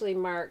she actually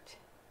marked,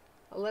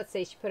 let's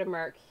say she put a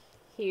mark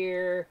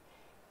here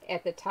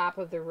at the top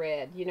of the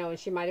red, and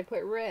she might have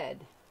put red,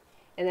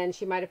 and then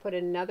she might have put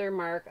another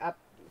mark up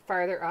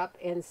farther up,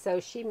 and so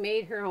she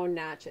made her own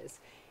notches.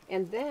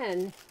 And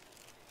then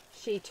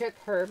she took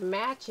her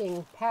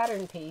matching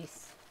pattern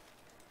piece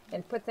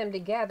and put them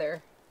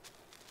together,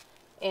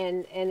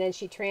 and then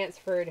she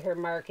transferred her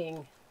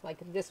marking, like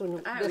this one,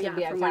 would be on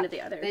from top. one to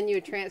the other. Then you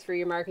would transfer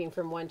your marking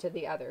from one to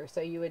the other.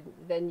 So you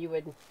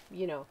would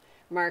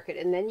mark it,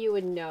 and then you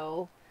would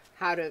know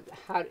how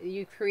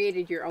you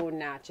created your own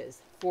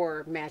notches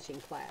for matching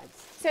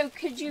plaids. So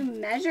could you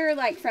measure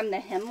like from the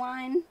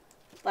hemline,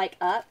 like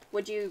up?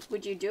 Would you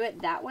do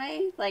it that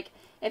way? Like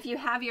if you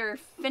have your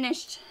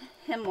finished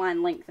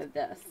hemline length of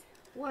this.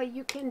 Well,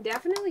 you can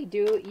definitely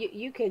do.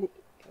 You can.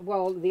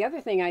 Well, the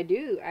other thing I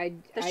do,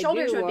 The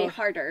shoulders would be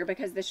harder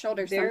because the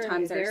shoulders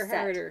sometimes are set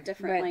harder,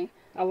 differently.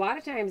 But a lot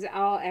of times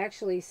I'll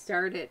actually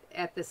start it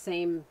at the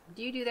same.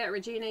 Do you do that,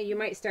 Regina? You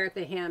might start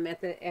the hem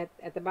at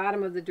the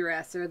bottom of the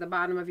dress or the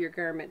bottom of your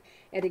garment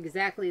at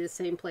exactly the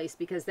same place,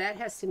 because that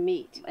has to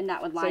meet. And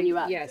that would line you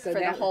up so for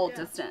the whole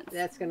distance.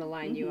 That's going to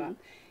line you up.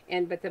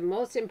 But the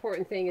most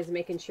important thing is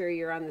making sure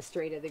you're on the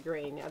straight of the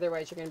grain.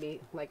 Otherwise, you're going to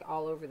be like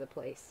all over the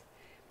place.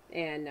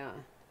 And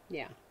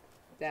yeah.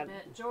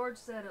 George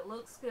said it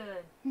looks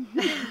good.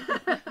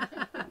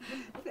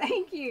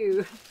 Thank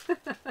you.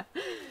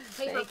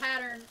 Paper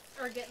patterns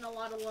are getting a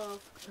lot of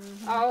love.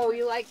 Oh,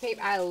 you like paper?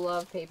 I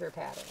love paper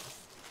patterns.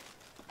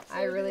 So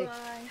I really,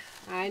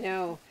 do I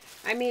know.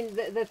 I mean,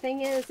 the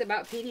thing is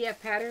about PDF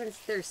patterns,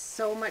 there's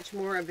so much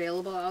more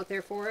available out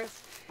there for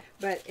us.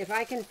 But if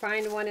I can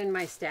find one in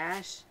my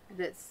stash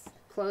that's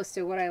close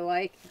to what I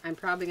like, I'm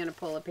probably going to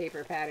pull a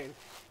paper pattern.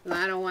 And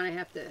I don't want to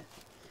have to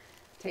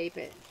tape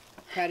it,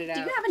 cut it out.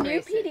 Do you have a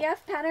new trace it. PDF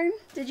pattern?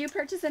 Did you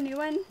purchase a new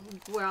one?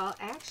 Well,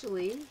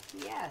 actually,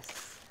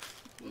 yes.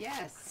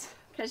 Yes.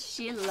 Because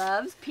she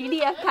loves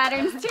PDF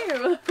patterns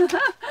too.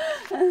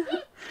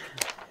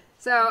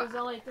 So There's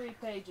only 3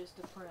 pages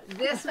to print.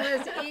 this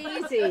was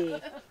easy.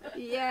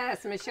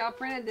 Yes, Michelle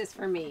printed this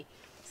for me.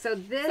 So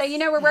this. So you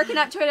know we're working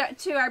up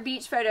to our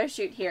beach photo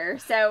shoot here.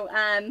 So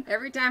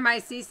every time I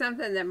see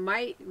something that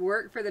might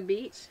work for the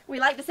beach, we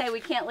like to say we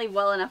can't leave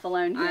well enough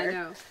alone here. I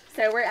know.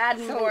 So we're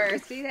adding So more.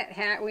 see that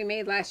hat we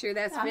made last year?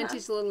 That's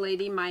vintage little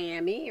lady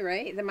Miami,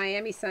 right? The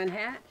Miami sun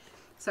hat.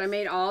 So I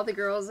made all the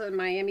girls a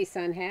Miami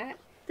sun hat.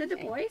 Did the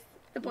boys?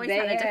 The boys They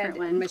had a different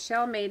one.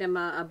 Michelle made them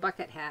a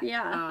bucket hat.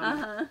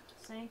 Yeah.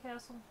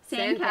 Sandcastle?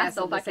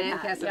 Sandcastle bucket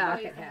hat. Sandcastle Yeah.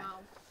 bucket hat.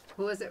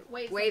 Who was it?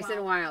 Waves and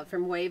and Wild.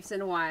 From Waves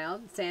and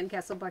Wild.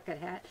 Sandcastle bucket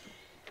hat.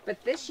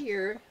 But this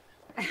year,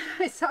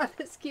 I saw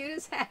this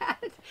cutest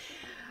hat.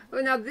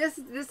 Well, now this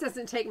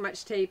doesn't take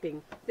much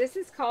taping. This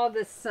is called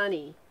the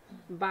Sunny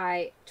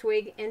by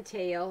Twig and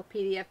Tail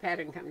PDF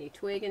Pattern Company.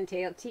 Twig and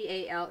Tail,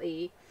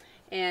 T-A-L-E.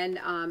 And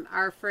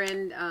our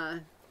friend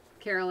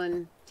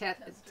Carolyn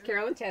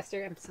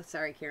Tester. I'm so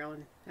sorry,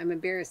 Carolyn. I'm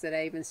embarrassed that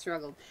I even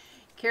struggled.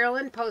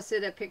 Carolyn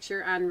posted a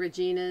picture on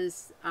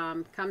Regina's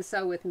Come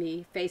Sew With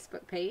Me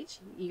Facebook page.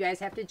 You guys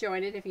have to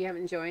join it if you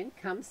haven't joined.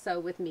 Come Sew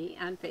With Me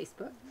on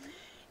Facebook.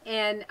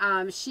 And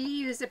she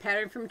used a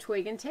pattern from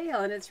Twig and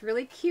Tail, and it's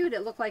really cute.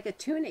 It looked like a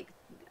tunic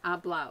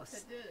blouse.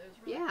 It did. It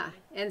was really Yeah,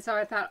 pretty. and so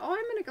I thought, oh,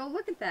 I'm going to go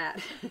look at that.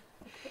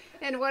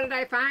 And what did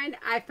I find?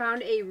 I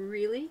found a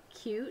really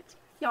cute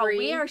Y'all, free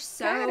we are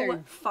so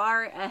pattern.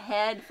 far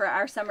ahead for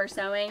our summer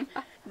sewing.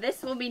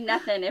 This will be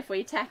nothing if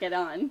we tack it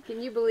on.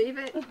 Can you believe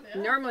it?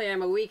 Yeah. Normally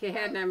I'm a week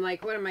ahead and I'm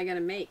like, what am I going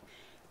to make?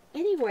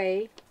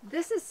 Anyway,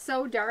 this is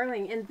so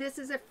darling, and this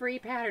is a free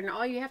pattern.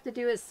 All you have to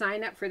do is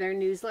sign up for their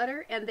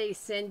newsletter, and they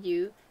send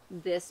you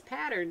this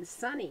pattern,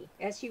 Sunny,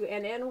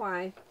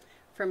 S-U-N-N-Y,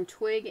 from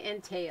Twig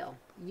and Tail.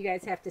 You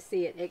guys have to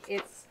see it.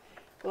 It's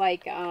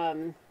like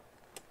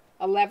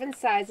 11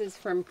 sizes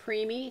from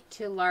preemie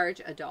to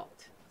large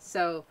adult.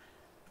 So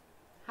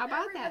how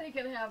about Everybody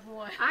that? can have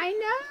one. I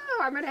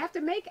know. I'm going to have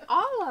to make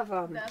all of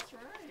them. That's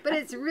right. But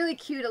it's really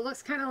cute. It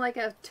looks kind of like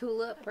a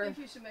tulip. I Or think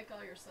you should make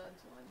all your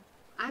sons one.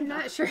 I'm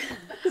not sure.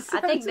 I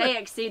think they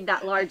exceed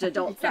that large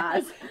adult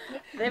size.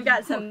 They've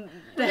got some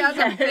We got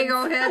some big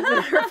old heads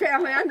in our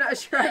family. I'm not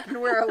sure I can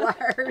wear a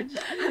large.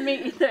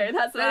 Me either.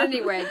 That's But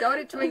anyway, go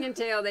to Twig and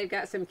Tail. They've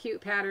got some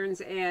cute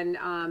patterns, and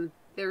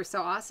they were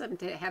so awesome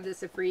to have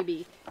this a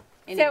freebie.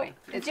 Anyway,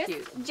 so it's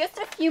cute. just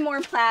a few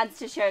more plaids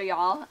to show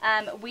y'all.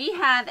 We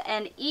have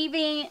an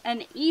even.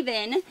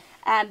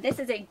 This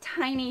is a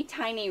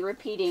tiny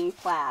repeating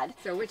plaid.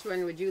 So which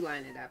one would you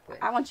line it up with?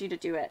 I want you to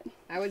do it,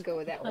 I would go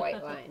with that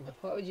white line.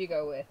 What would you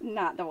go with?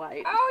 not the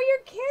white. Oh,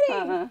 you're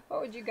kidding. Uh-uh.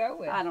 What would you go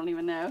with? I don't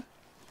even know.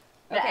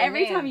 But Okay,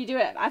 every man. time you do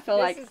it, I feel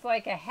This like is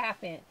like a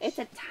 ½ inch. it's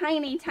a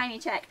tiny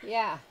check.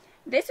 Yeah.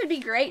 This would be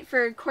great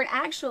for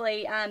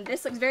actually,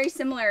 this looks very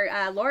similar.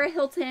 Laura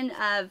Hilton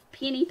of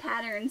Peony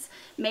Patterns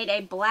made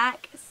a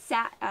black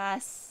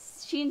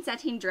sheen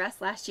sateen dress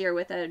last year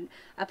with a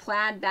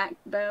plaid back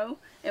bow.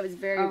 It was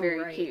very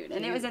right, cute.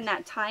 And it was cute. in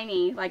that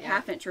tiny, like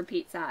Yeah. ½ inch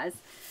repeat size.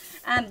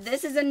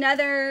 This is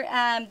another,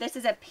 this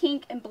is a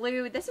pink and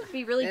blue. This would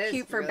be really This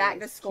cute for really back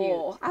to is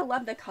school. I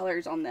love the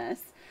colors on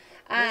this.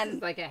 This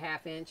is like a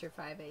 ½ inch or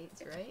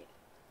 5/8, right?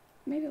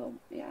 Maybe a little,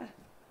 yeah.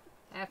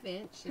 ½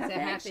 inch. It's Half a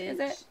 ½ inch, is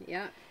inch. it?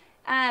 Yeah.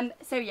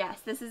 So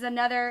yes, this is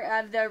another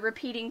of the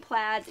repeating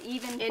plaids,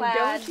 even And plaids.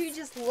 don't you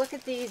just look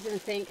at these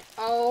and think,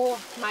 oh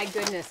my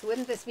goodness,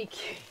 wouldn't this be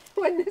cute?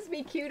 Wouldn't this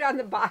be cute on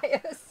the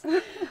bias?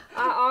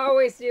 I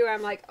always do.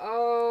 I'm like,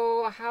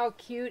 oh, how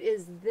cute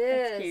is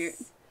this? That's cute.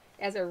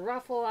 As a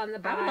ruffle on the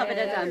bias. I love it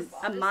as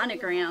a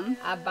monogram.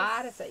 A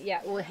bodice.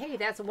 Yeah. Well, hey,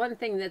 that's one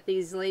thing that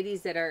these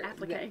ladies that are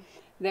Applique.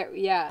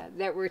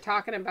 that we're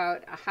talking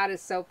about how to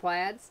sew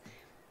plaids.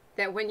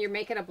 That when you're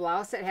making a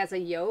blouse that has a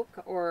yoke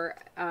or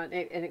an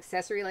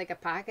accessory like a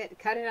pocket,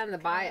 cut it on the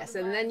bias,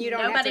 and then you don't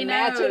have Nobody to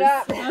match it knows.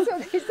 up. That's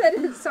what they said.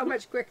 It's so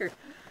much quicker.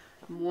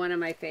 One of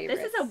my favorites.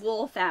 This is a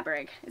wool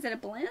fabric. Is it a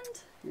blend?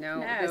 no.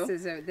 No.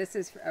 This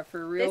is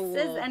for real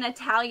This wool. is an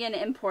Italian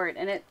import,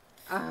 and it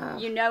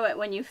you know it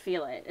when you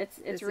feel it. It's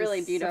This really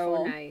is beautiful.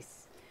 So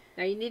nice.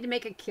 Now you need to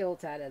make a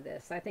kilt out of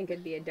this. I think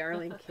it'd be a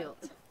darling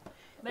kilt.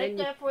 Make Then you-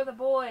 that for the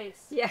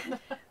boys. Yeah.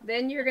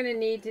 Then you're going to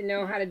need to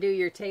know how to do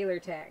your tailor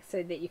tack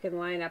so that you can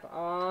line up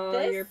all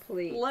This your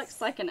pleats. looks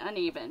like an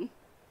uneven.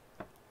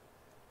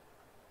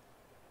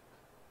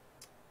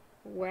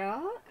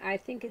 Well, I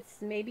think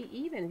it's maybe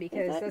even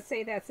because it? let's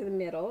say that's in the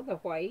middle, the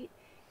white,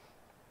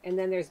 and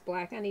then there's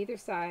black on either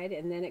side,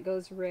 and then it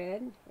goes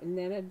red, and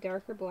then a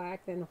darker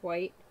black, then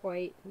white,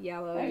 white,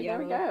 yellow, Oh, there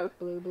yellow, we go.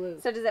 blue, blue.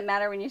 So does it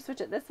matter when you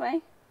switch it this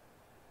way?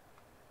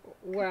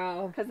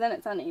 Well, Because then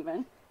it's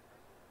uneven.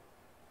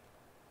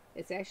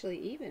 It's actually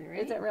even,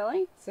 right? Is it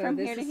really? So From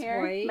this here to is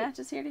here? white.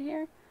 Matches here to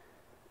here?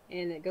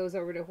 And it goes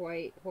over to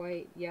white,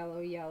 white, yellow,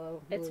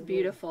 yellow. It's blue,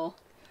 beautiful.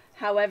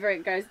 However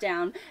it goes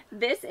down.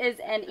 This is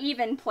an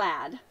even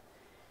plaid.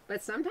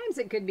 But sometimes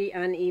it could be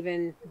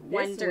uneven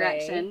One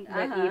direction.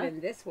 way, but even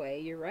this way.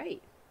 You're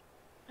right.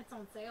 It's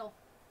on sale.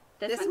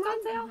 This one's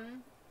on sale?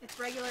 It's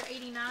regular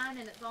 $89 and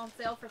it's on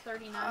sale for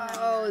 $39.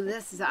 Oh,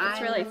 this is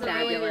really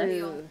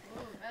fabulous. Oh,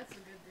 that's a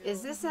good deal.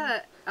 Is this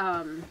a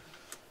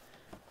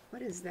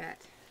what is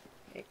that?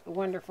 A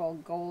wonderful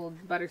gold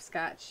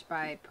butterscotch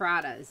by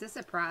Prada. Is this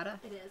a Prada?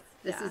 It is.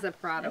 This Yeah. is a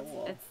Prada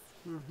wool.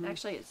 It's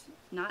actually it's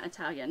not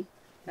Italian.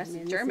 That's I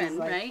mean, this German, is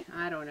like- right?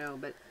 I don't know,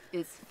 but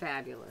it's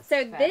fabulous.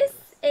 So Fabulous.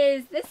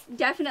 this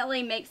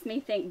definitely makes me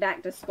think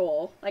back to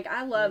school. Like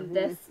I love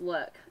this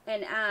look.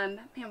 And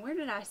man, where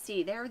did I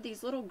see? There were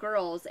these little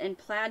girls in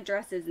plaid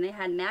dresses and they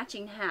had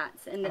matching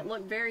hats and it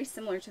looked very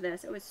similar to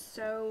this. It was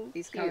so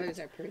These cute. colors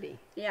are pretty.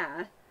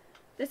 Yeah.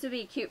 This would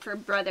be cute for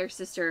brother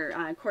sister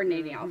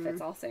coordinating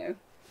outfits also.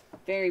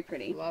 Very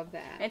pretty. Love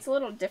that. It's a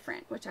little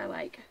different, which I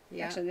like.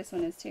 Yeah. Actually, this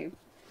one is too.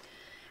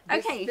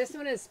 This, Okay. This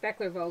one is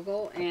Speckler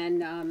Vogel,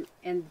 and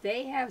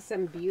they have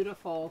some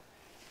beautiful,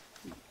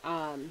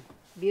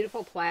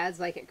 beautiful plaids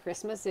like at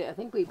Christmas. I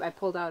think I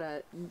pulled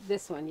out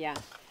this one, yeah.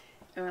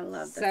 Oh, I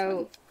love this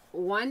So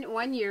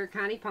one year,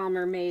 Connie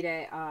Palmer made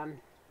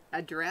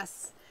a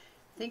dress.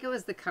 I think it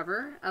was the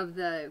cover of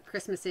the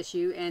Christmas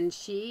issue, and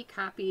she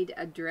copied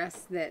a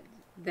dress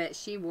that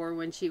she wore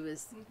when she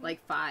was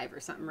like 5 or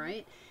something,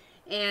 right?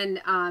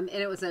 And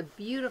it was a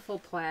beautiful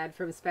plaid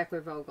from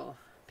Speckler Vogel,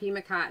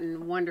 Pima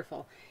cotton,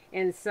 wonderful.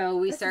 And so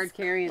we started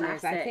carrying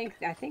those. I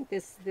think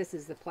this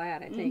is the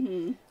plaid. I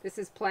think this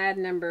is plaid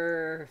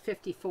number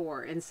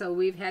 54. And so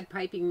we've had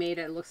piping made.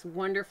 It looks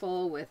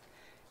wonderful with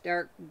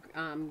dark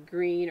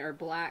green or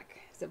black.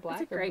 Is it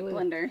black It's a or great blue?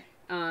 blender.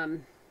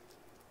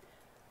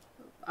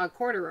 A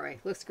corduroy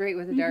looks great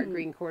with a dark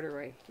green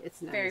corduroy.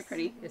 It's nice. Very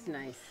pretty. It's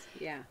nice.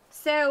 Yeah.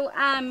 So,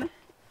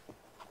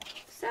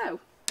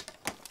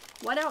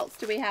 what else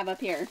do we have up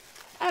here?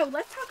 Oh,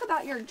 let's talk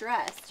about your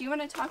dress. Do you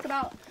want to talk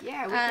about?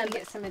 Yeah, we can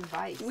get some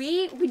advice.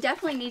 We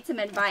definitely need some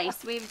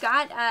advice. We've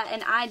got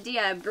an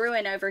idea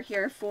brewing over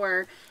here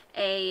for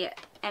an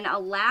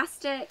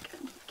elastic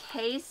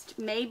cased,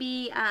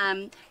 maybe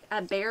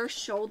a bare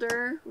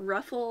shoulder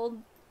ruffled.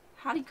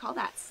 How do you call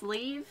that?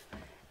 Sleeve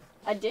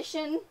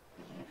addition.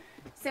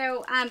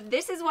 So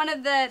this is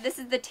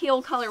the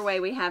teal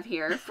colorway we have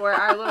here for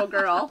our little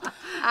girl.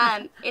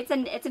 It's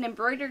an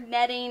embroidered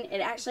netting. It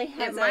actually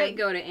has It might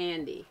go to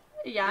Andy.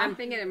 Yeah. I'm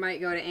thinking it might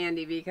go to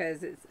Andy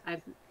because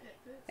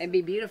it'd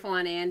be beautiful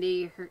on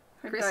Andy.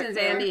 Kristen's dark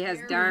hair. Andy has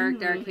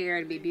dark hair.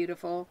 It'd be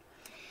beautiful.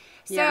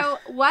 So Yeah.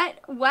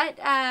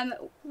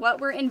 what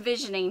we're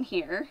envisioning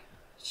here?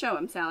 Show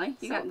him, Sally.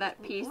 You got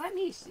that piece. Let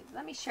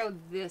me show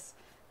this.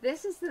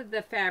 This is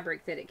the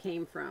fabric that it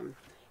came from.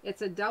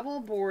 It's a double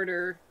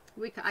border.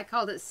 I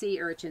called it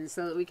sea urchin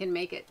so that we can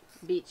make it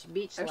beach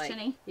like.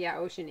 Oceany? Yeah,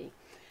 oceany.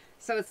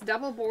 So it's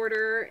double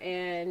border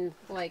and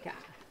like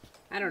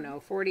I don't know,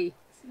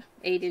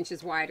 48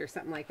 inches wide or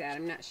something like that.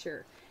 I'm not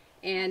sure.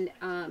 And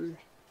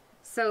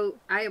so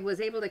I was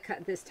able to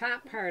cut this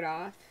top part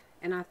off,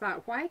 and I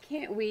thought, why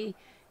can't we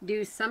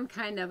do some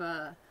kind of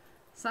a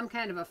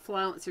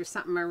flounce or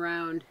something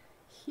around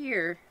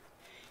here?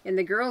 And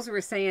the girls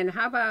were saying,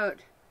 how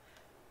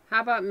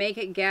about make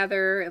it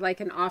gather like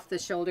an off the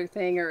shoulder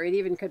thing, or it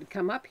even could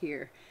come up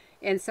here.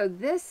 And so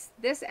this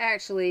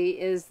actually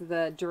is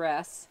the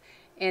dress.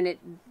 And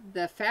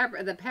the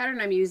pattern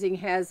I'm using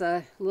has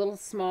a little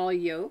small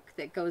yoke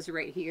that goes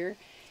right here,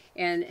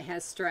 and it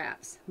has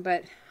straps.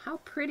 But how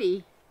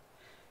pretty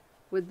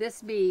would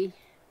this be?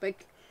 But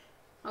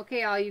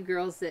okay, all you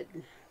girls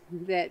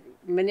that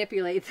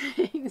manipulate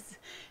things,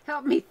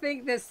 help me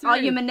think this through. All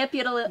you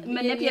manipulative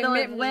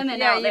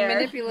women out there. Yeah, you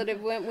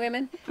manipulative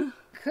women.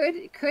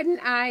 Couldn't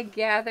I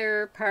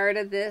gather part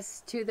of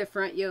this to the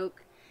front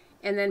yoke,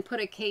 and then put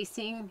a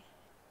casing?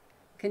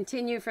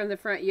 Continue from the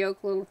front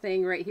yoke little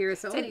thing right here.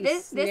 So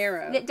this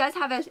narrow. It does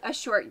have a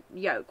short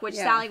yoke, which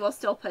Sally will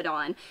still put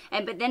on,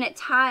 but then it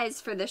ties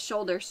for the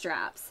shoulder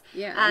straps.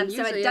 Yeah.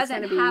 So it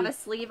doesn't have a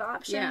sleeve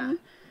option. Yeah.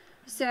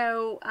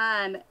 So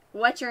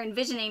what you're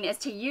envisioning is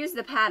to use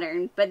the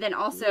pattern, but then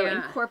also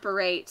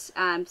incorporate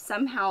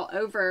somehow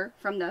over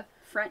from the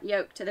front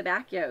yoke to the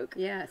back yoke.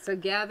 Yeah. So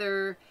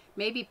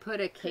maybe put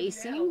a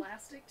casing. Could you add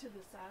elastic to the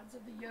sides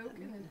of the yoke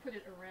and then put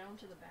it around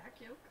to the back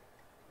yoke?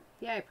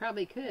 Yeah, I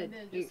probably could. And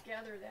then just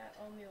gather that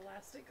on the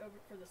elastic over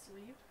for the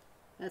sleeve.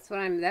 That's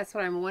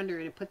what I'm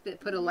wondering. Put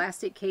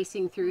elastic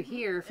casing through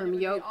here from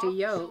yoke to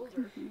yoke,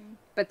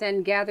 but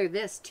then gather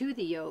this to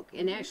the yoke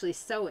and actually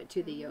sew it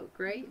to the yoke,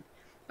 right?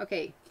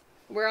 Okay,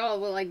 we're all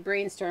like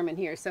brainstorming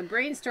here, so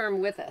brainstorm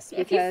with us If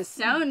you've because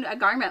sewn a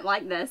garment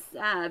like this,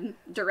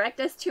 direct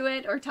us to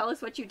it or tell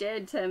us what you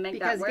did to make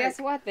that work. guess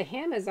what? The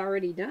hem is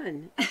already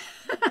done.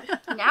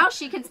 Now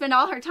she can spend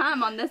all her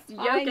time on this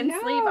yoke and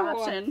sleeve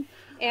option.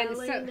 And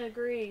Eileen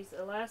agrees.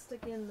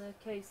 Elastic in the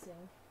casing.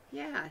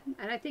 Yeah,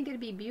 and I think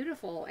it'd be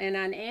beautiful. And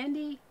on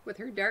Andy, with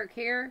her dark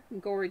hair,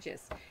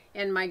 gorgeous.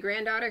 And my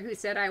granddaughter, who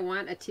said I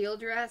want a teal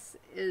dress,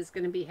 is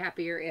going to be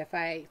happier if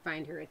I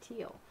find her a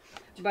teal.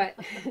 But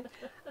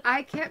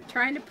I kept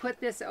trying to put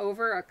this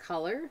over a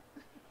color,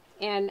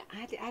 and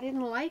I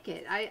didn't like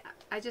it.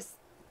 I just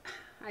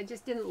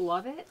didn't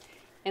love it.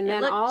 And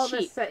then all of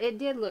a sudden, it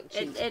did look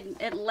cheap.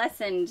 It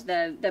lessened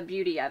the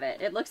beauty of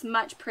it. It looks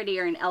much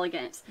prettier and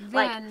elegant. Then,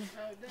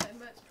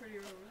 Much prettier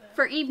over there.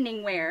 for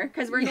evening wear,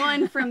 because we're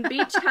going from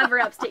beach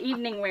cover-ups to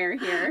evening wear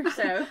here.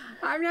 So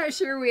I'm not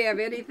sure we have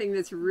anything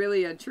that's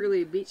really a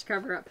truly beach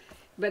cover-up.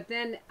 But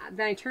then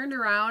I turned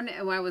around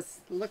and I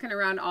was looking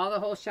around all the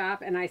whole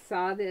shop, and I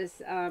saw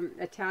this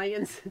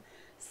Italian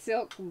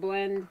silk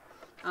blend.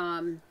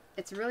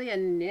 It's really a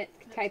knit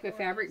type of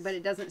fabric, but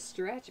it doesn't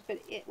stretch. But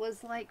it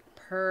was like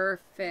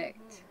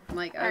perfect. I'm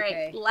like, okay. all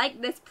right, like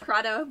this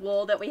Prada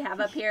wool that we have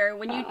up here.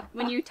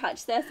 When you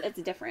touch this,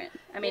 it's different.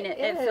 I mean,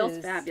 it feels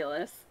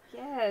fabulous.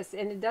 Yes,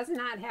 and it does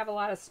not have a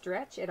lot of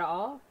stretch at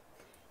all.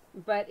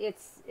 But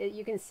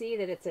you can see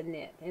that it's a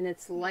knit, and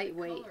it's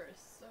lightweight. The color is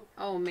so pretty.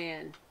 Oh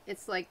man,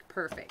 it's like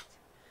perfect.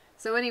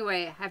 So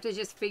anyway, I have to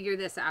just figure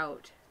this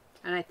out.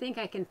 And I think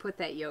I can put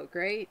that yoke,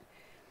 right?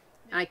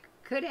 I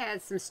could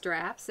add some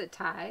straps that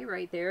tie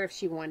right there if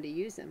she wanted to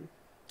use them.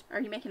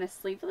 Are you making a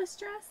sleeveless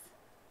dress?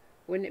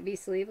 Wouldn't it be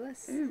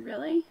sleeveless? Ooh,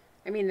 really?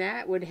 I mean,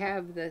 that would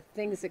have the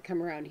things that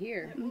come around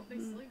here. It won't be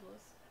sleeveless.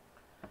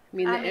 I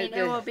mean, it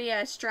will be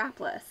a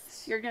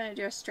strapless. You're going to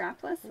do a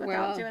strapless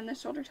without doing the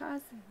shoulder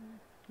ties?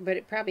 but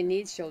it probably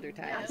needs shoulder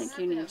ties. I think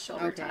you need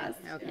shoulder ties.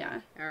 Okay. Yeah.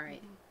 All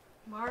right.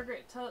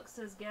 Margaret Tuck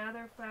says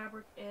gather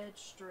fabric edge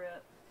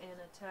strip and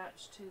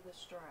attach to the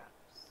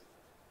straps.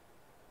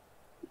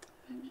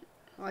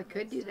 Well, I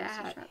could do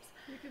that.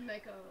 You could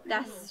make a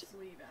That's- little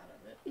sleeve out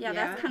of it. Yeah,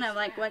 Yeah. that's kind of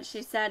like what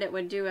she said. It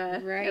would do a.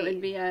 Right. It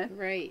would be a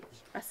Right.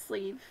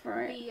 sleeve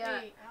for it. The,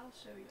 Hey, I'll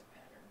show you a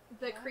pattern.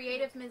 the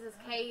creative Mrs.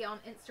 K on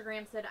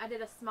Instagram said, I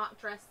did a smock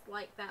dress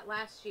like that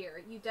last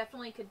year. You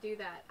definitely could do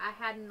that. I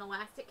had an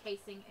elastic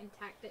casing and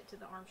tacked it to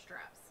the arm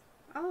straps.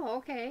 Oh,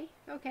 okay.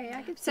 Okay,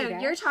 I could see So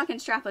that. you're talking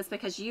strapless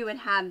because you would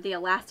have the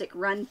elastic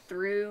run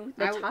through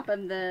the top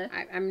of the.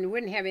 I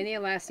wouldn't have any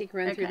elastic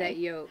run through Okay. that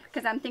yoke.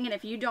 Because I'm thinking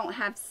if you don't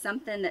have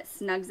something that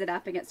snugs it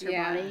up against her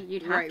Yeah, body,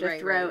 you'd have right, to right,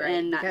 throw right, right.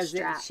 in that Because then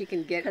strap. she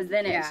can get. Because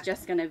then yeah, it's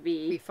just going to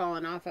be be.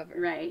 falling off of her.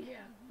 Right. Yeah.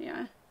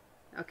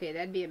 Yeah. Okay,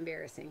 that'd be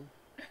embarrassing.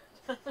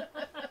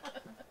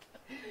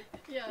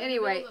 Yeah,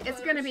 Anyway, build a it's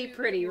photo going to be shoot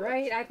pretty, that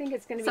right? I think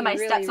it's going to be Somebody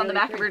really, steps on the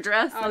really back of her pretty.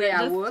 dress Oh, and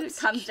yeah, it just whoops.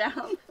 comes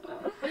down.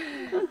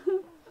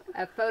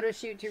 A photo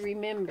shoot to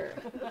remember.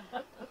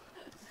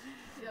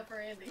 Yeah, for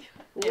Andy.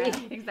 Yeah,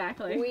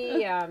 exactly.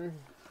 We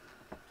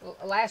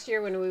last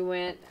year when we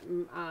went,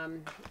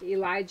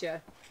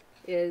 Elijah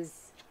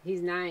he's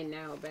 9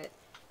 now, but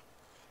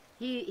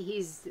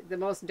he's the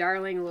most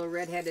darling little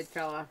redheaded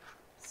fella,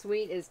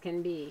 sweet as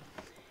can be,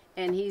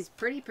 and he's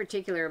pretty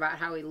particular about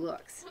how he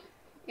looks.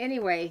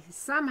 Anyway,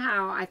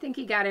 somehow I think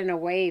he got in a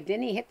wave.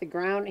 Then he hit the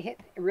ground, hit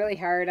really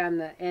hard on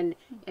the and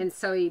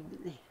so he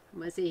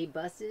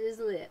busted his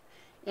lip.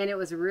 And it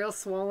was real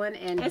swollen,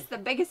 and It's the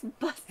biggest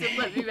busted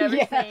lip you've ever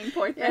Yeah. seen,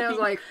 poor thing. and I was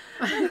like,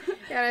 and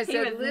I he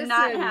said, was "Listen,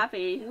 not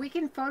happy. we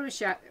can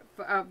Photoshop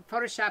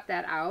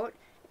that out."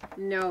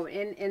 No,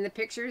 in the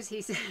pictures,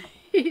 he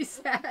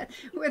sat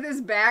with his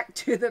back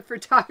to the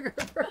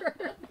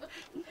photographer,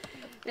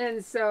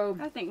 and so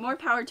I think more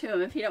power to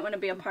him if he don't want to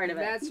be a part of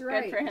it. that's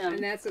right. Good for him.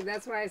 And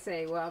that's why I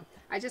say, well,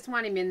 I just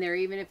want him in there,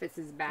 even if it's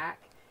his back,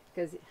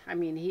 because I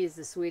mean, he is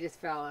the sweetest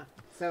fella.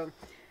 So,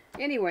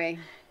 anyway.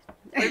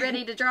 We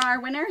ready to draw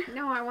our winner?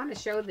 No, I want to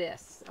show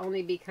this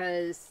only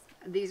because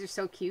these are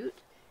so cute,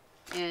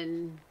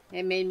 and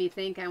it made me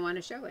think I want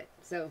to show it.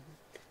 So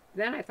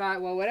then I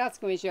thought, well, what else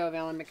can we show of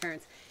Ellen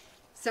McCarn's?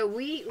 So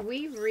we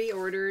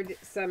reordered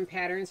some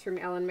patterns from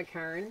Ellen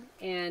McCarn,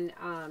 and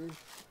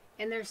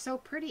they're so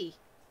pretty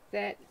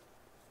that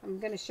I'm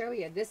going to show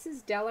you. This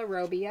is Della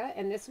Robbia,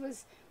 and this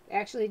was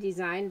actually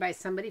designed by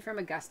somebody from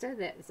Augusta.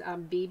 That's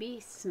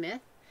BB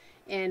Smith.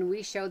 And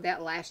we showed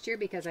that last year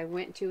because I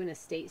went to an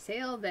estate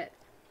sale that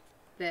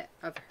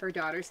of her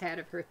daughters had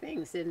of her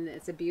things, and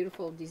it's a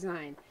beautiful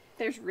design.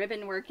 There's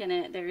ribbon work in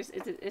it.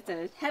 It's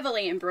a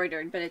heavily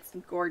embroidered, but it's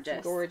gorgeous.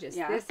 It's gorgeous.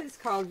 Yeah. This is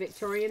called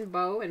Victorian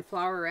Bow and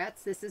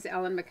Flowerettes. This is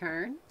Ellen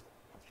McCarn.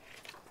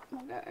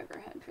 We'll go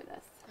overhead for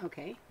this.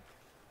 Okay,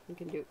 you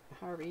can do it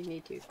however you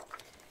need to.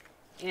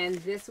 And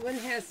this one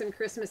has some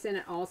Christmas in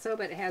it also,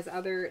 but it has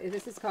other.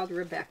 This is called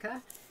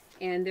Rebecca,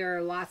 and there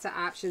are lots of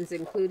options,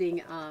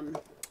 including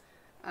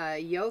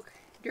yoke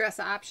dress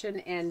option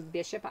and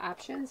bishop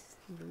options.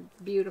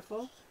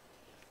 Beautiful.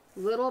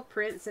 Little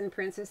prince and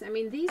princess. I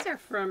mean, these are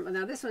from,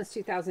 now this one's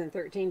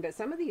 2013, but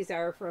some of these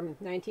are from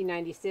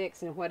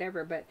 1996 and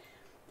whatever, but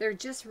they're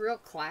just real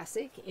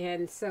classic.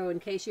 And so in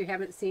case you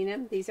haven't seen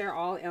them, these are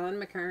all Ellen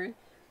McCarn.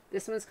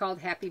 This one's called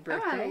Happy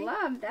Birthday. Oh, I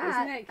love that.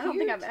 Isn't that cute? I don't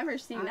think I've ever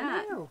seen I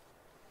that. know.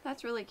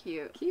 That's really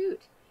cute.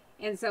 Cute.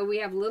 And so we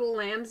have Little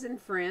Lambs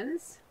and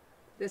Friends.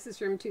 This is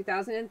from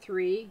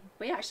 2003.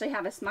 We actually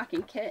have a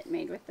smocking kit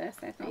made with this,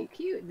 I Oh, think.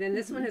 cute. Then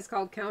this one is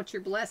called Count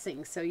Your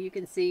Blessings. So you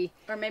can see.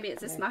 Or maybe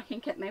it's a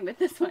smocking kit made with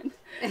this one.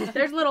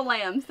 There's little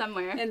lambs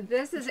somewhere. And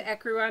this is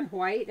ecru on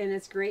white, and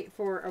it's great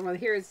for, well,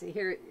 here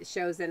it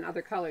shows in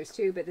other colors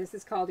too, but this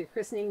is called a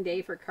christening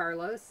day for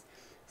Carlos.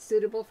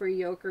 Suitable for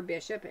yoke or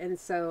bishop, and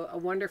so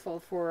wonderful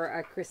for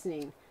a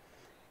christening.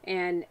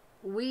 And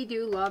we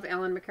do love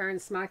Ellen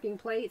McCarn's smocking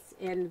plates,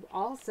 and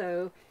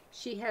also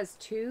she has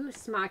 2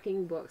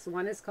 smocking books.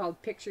 One is called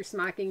Picture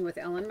Smocking with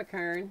Ellen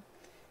McCarn,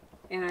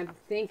 and I'm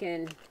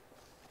thinking,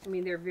 I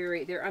mean,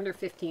 they're under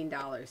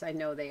 $15. I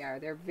know they are.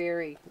 They're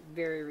very,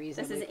 very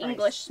reasonable. This is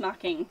English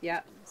smocking.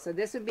 Yep. So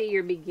this would be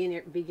your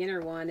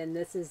beginner one, and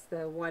this is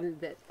the one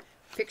that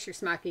Picture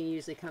Smocking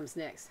usually comes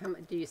next. How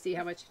much do you see?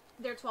 How much?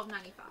 They're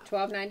 $12.95.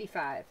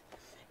 $12.95,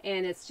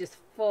 and it's just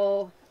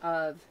full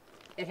of.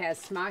 It has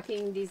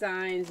smocking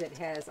designs. It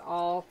has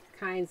all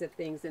kinds of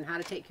things and how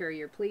to take care of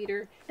your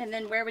pleater. And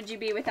then where would you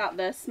be without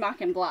the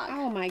smocking block?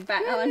 Oh my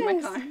by Ellen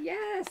goodness! McCall.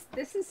 Yes,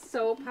 this is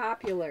so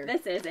popular.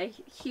 This is a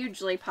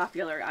hugely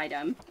popular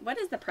item. What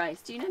is the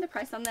price? Do you know the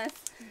price on this?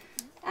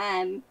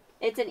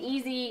 It's an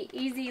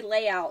easy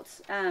layout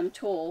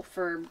tool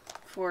for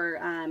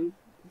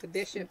the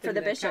bishop for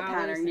the bishop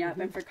collars pattern, yep,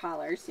 and for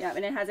collars, yep,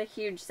 and it has a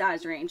huge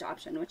size range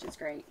option, which is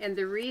great. And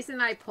the reason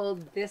I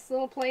pulled this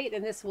little plate,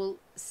 and this will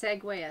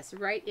segue us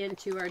right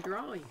into our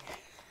drawing.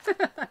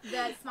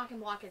 The smocking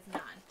block is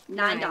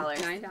 $9.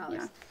 $9.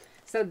 $9.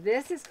 So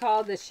this is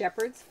called the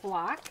Shepherd's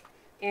Flock,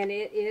 and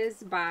it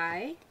is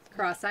by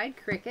Cross-Eyed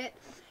Cricket.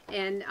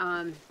 And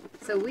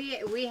so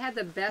we had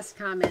the best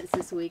comments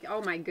this week.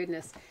 Oh my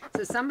goodness!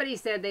 So somebody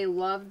said they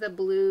loved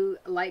the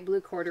light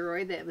blue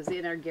corduroy that was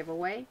in our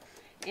giveaway.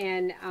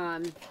 And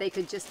they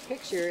could just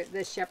picture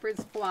the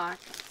shepherd's flock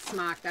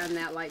smocked on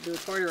that light blue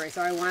corduroy.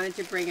 So I wanted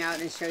to bring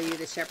out and show you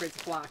the shepherd's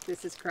flock.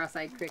 This is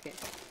Cross-Eyed Cricket.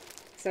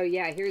 So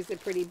yeah, here's the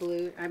pretty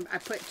blue. I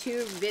put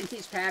 2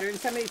 vintage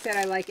patterns. Somebody said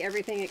I like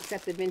everything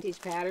except the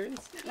vintage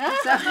patterns.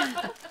 So,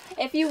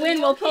 if you win,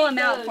 we'll pull them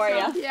out for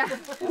you. yeah,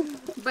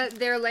 but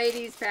they're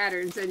ladies'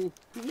 patterns, and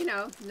you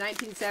know,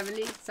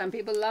 1970. Some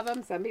people love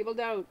them, some people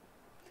don't.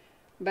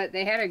 But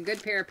they had a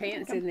good pair of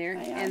pants in there,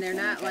 and they're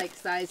not like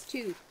size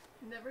 2.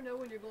 You never know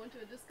when you're going to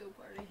a disco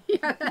party.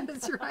 Yeah,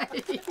 that's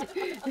right.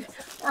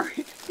 Or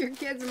your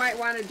kids might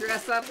want to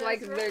dress up like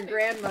their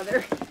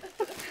grandmother.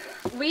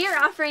 We are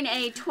offering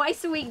a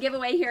twice-a-week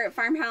giveaway here at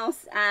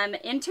Farmhouse.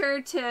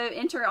 Enter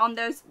on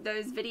those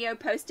video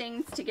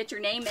postings to get your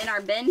name in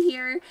our bin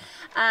here.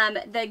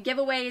 The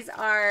giveaways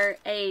are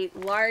a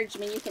large, I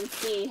mean, you can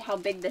see how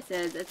big this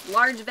is. It's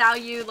large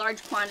value,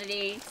 large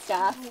quantity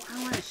stuff. Oh,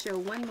 I want to show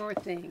one more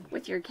thing.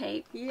 With your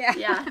cape? Yeah.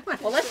 Yeah.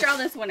 Well, let's draw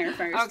this winner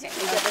first. Okay.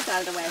 And get this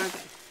out of the way.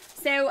 Okay.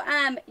 So,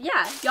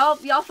 yeah,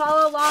 y'all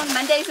follow along.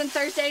 Mondays and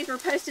Thursdays, we're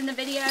posting the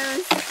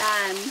videos.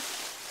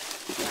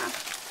 Yeah.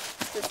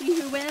 To see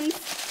who wins.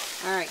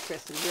 All right,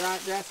 Kristen, draw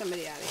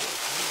somebody out of here.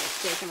 I'm going to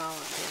shake them all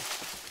up here.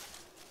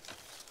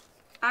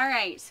 All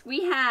right,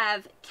 we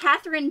have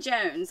Catherine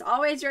Jones,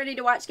 always ready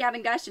to watch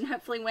Gavin Gush and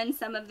hopefully win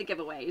some of the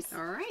giveaways.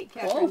 All right,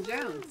 Catherine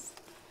Jones.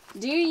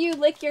 Do you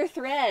lick your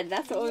thread?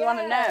 That's what we want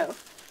to know.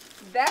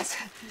 That's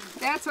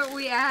what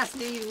we asked.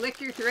 Do you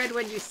lick your thread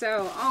when you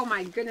sew? Oh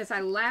my goodness,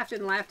 I laughed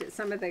and laughed at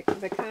some of the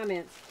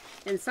comments.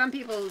 And some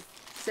people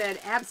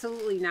said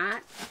absolutely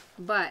not,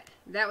 but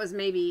that was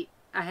maybe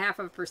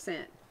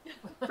 0.5%.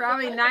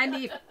 Probably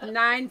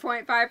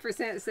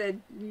 99.5%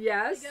 said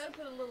yes. You gotta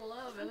put a little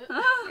love in it.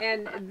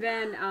 And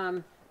then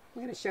I'm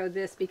going to show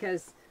this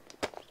because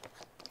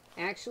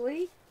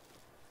actually,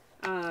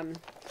 I'm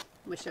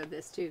going to show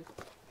this too.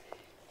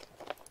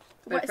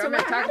 But So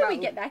how do we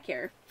get back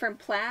here? From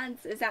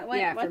plaids? Is that what?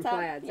 Yeah, what's from up?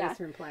 plaids. Yeah. That's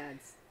from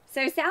plaids.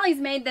 So Sally's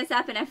made this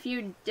up in a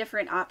few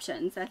different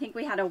options. I think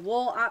we had a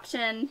wool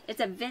option. It's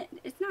not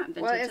vintage.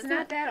 Well, it's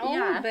not that old,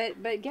 yeah.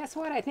 but guess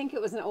what? I think it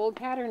was an old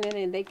pattern,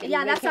 and they came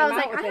That's why I was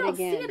like, out with I don't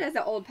see again. it as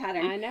an old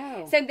pattern. I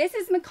know. So this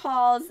is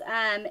McCall's.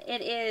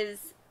 It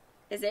is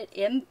it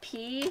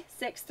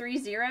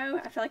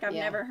MP630? I feel like I've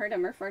never heard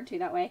them referred to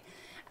that way.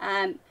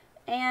 And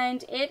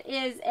it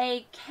is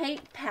a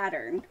cape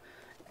pattern.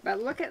 But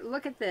look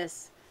at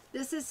this.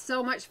 This is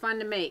so much fun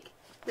to make.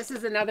 This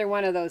is another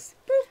one of those.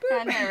 Boop,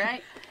 boop. I know,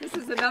 right? This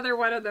is another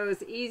one of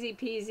those easy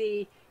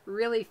peasy,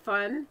 really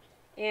fun.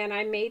 And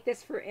I made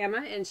this for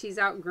Emma, and she's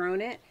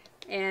outgrown it.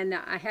 And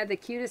I had the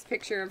cutest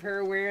picture of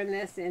her wearing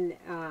this, and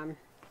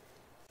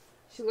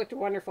she looked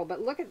wonderful.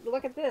 But look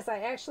at this.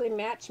 I actually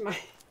matched my.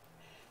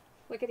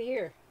 Look at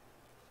here.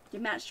 You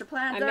matched your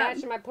plaids I up.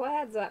 matched my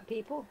plaids up,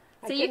 people.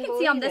 So you can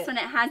see on this one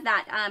it has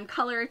that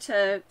color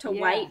to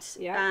white,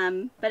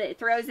 but it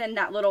throws in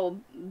that little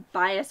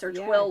bias or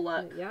twill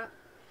look. Yeah.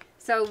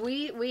 So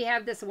we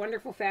have this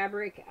wonderful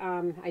fabric.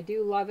 I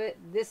do love it.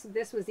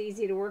 This was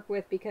easy to work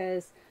with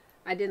because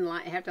I didn't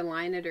have to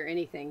line it or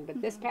anything.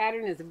 But this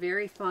pattern is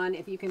very fun.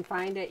 If you can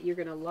find it, you're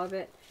going to love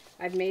it.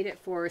 I've made it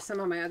for some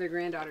of my other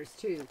granddaughters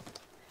too.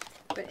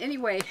 But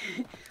anyway,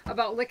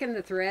 about licking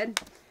the thread.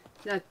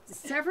 Now,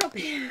 several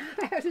people,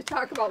 I have to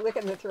talk about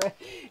licking the thread.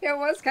 It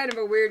was kind of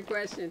a weird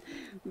question,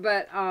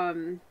 but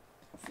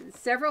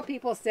several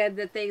people said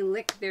that they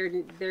lick their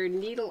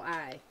needle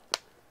eye,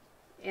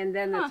 and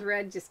then the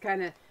thread just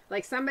kind of,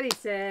 like somebody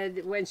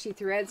said when she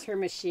threads her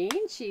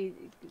machine, she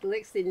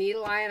licks the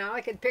needle eye, and all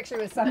I could picture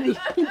was somebody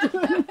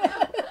doing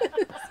that.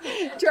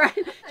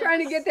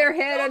 trying to get their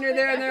head under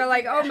there, and they're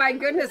like, "Oh my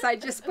goodness, I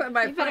just put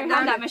my You better foot have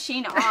down." that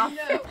machine off.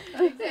 No,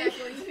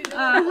 exactly.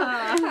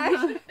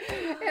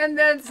 And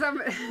then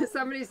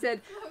somebody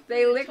said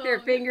they lick their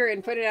finger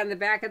and put it on the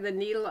back of the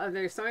needle of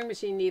their sewing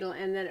machine needle,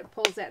 and then it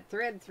pulls that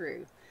thread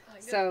through.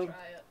 So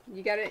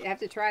you have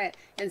to try it.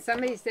 And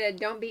somebody said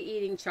don't be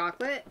eating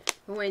chocolate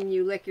when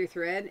you lick your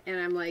thread, and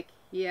I'm like,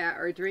 yeah,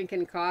 or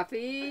drinking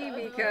coffee,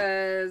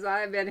 because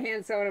I've been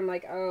hand sewing. I'm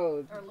like,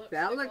 oh,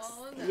 that looks,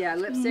 yeah,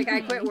 lipstick.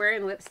 I quit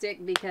wearing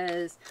lipstick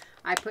because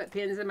I put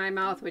pins in my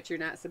mouth, which you're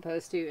not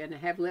supposed to, and I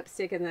have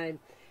lipstick, and I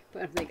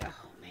think,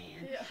 oh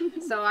man. Yeah.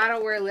 So I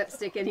don't wear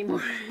lipstick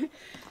anymore.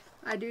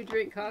 I do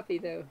drink coffee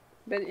though.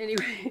 But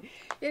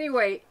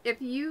anyway,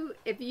 if you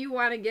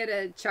want to get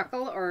a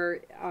chuckle or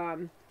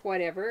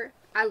whatever,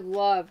 I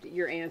loved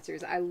your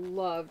answers. I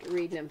loved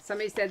reading them.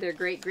 Somebody said their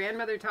great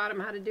grandmother taught them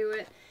how to do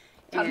it.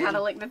 Taught them how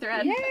to lick the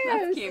thread. Yes,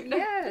 That's cute.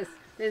 Yes.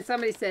 Then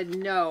somebody said,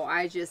 no,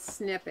 I just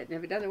snip it. And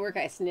if it doesn't work,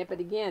 I snip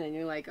it again. And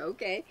you're like,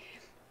 okay.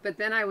 But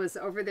then I was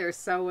over there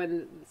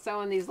sewing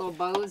these little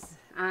bows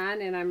on,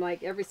 and I'm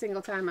like, every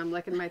single time I'm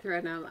licking my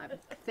thread, and I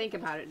think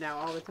about it now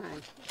all the time.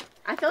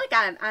 I feel like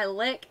I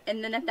lick,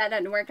 and then if that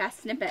doesn't work, I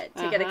snip it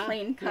to get a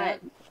clean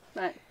cut.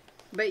 Yeah.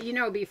 But you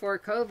know, before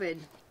COVID,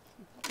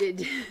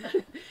 did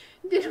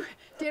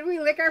we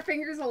lick our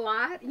fingers a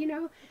lot? You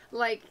know,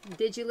 like,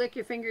 did you lick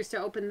your fingers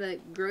to open the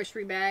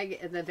grocery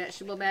bag, the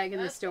vegetable bag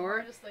in the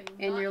store?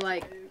 And you're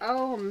like,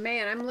 oh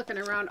man, I'm looking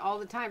around all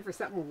the time for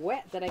something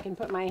wet that I can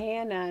put my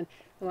hand on.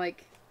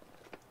 Like,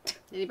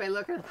 anybody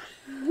looking?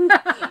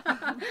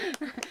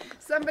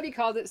 Somebody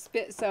called it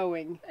spit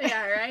sewing.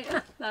 Yeah, right?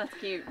 That's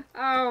cute.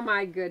 Oh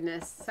my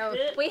goodness. So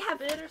we have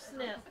spit or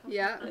snip.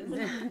 Yeah.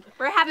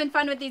 We're having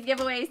fun with these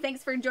giveaways.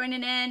 Thanks for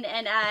joining in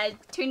and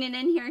tuning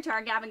in here to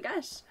our Gab and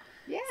Gush.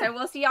 Yeah. So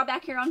we'll see y'all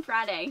back here on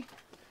Friday.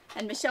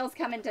 And Michelle's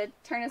coming to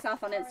turn us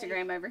off on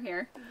Instagram over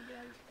here.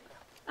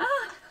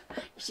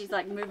 She's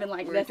like moving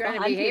like We're this. trying to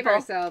behind behave people.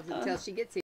 ourselves until she gets here.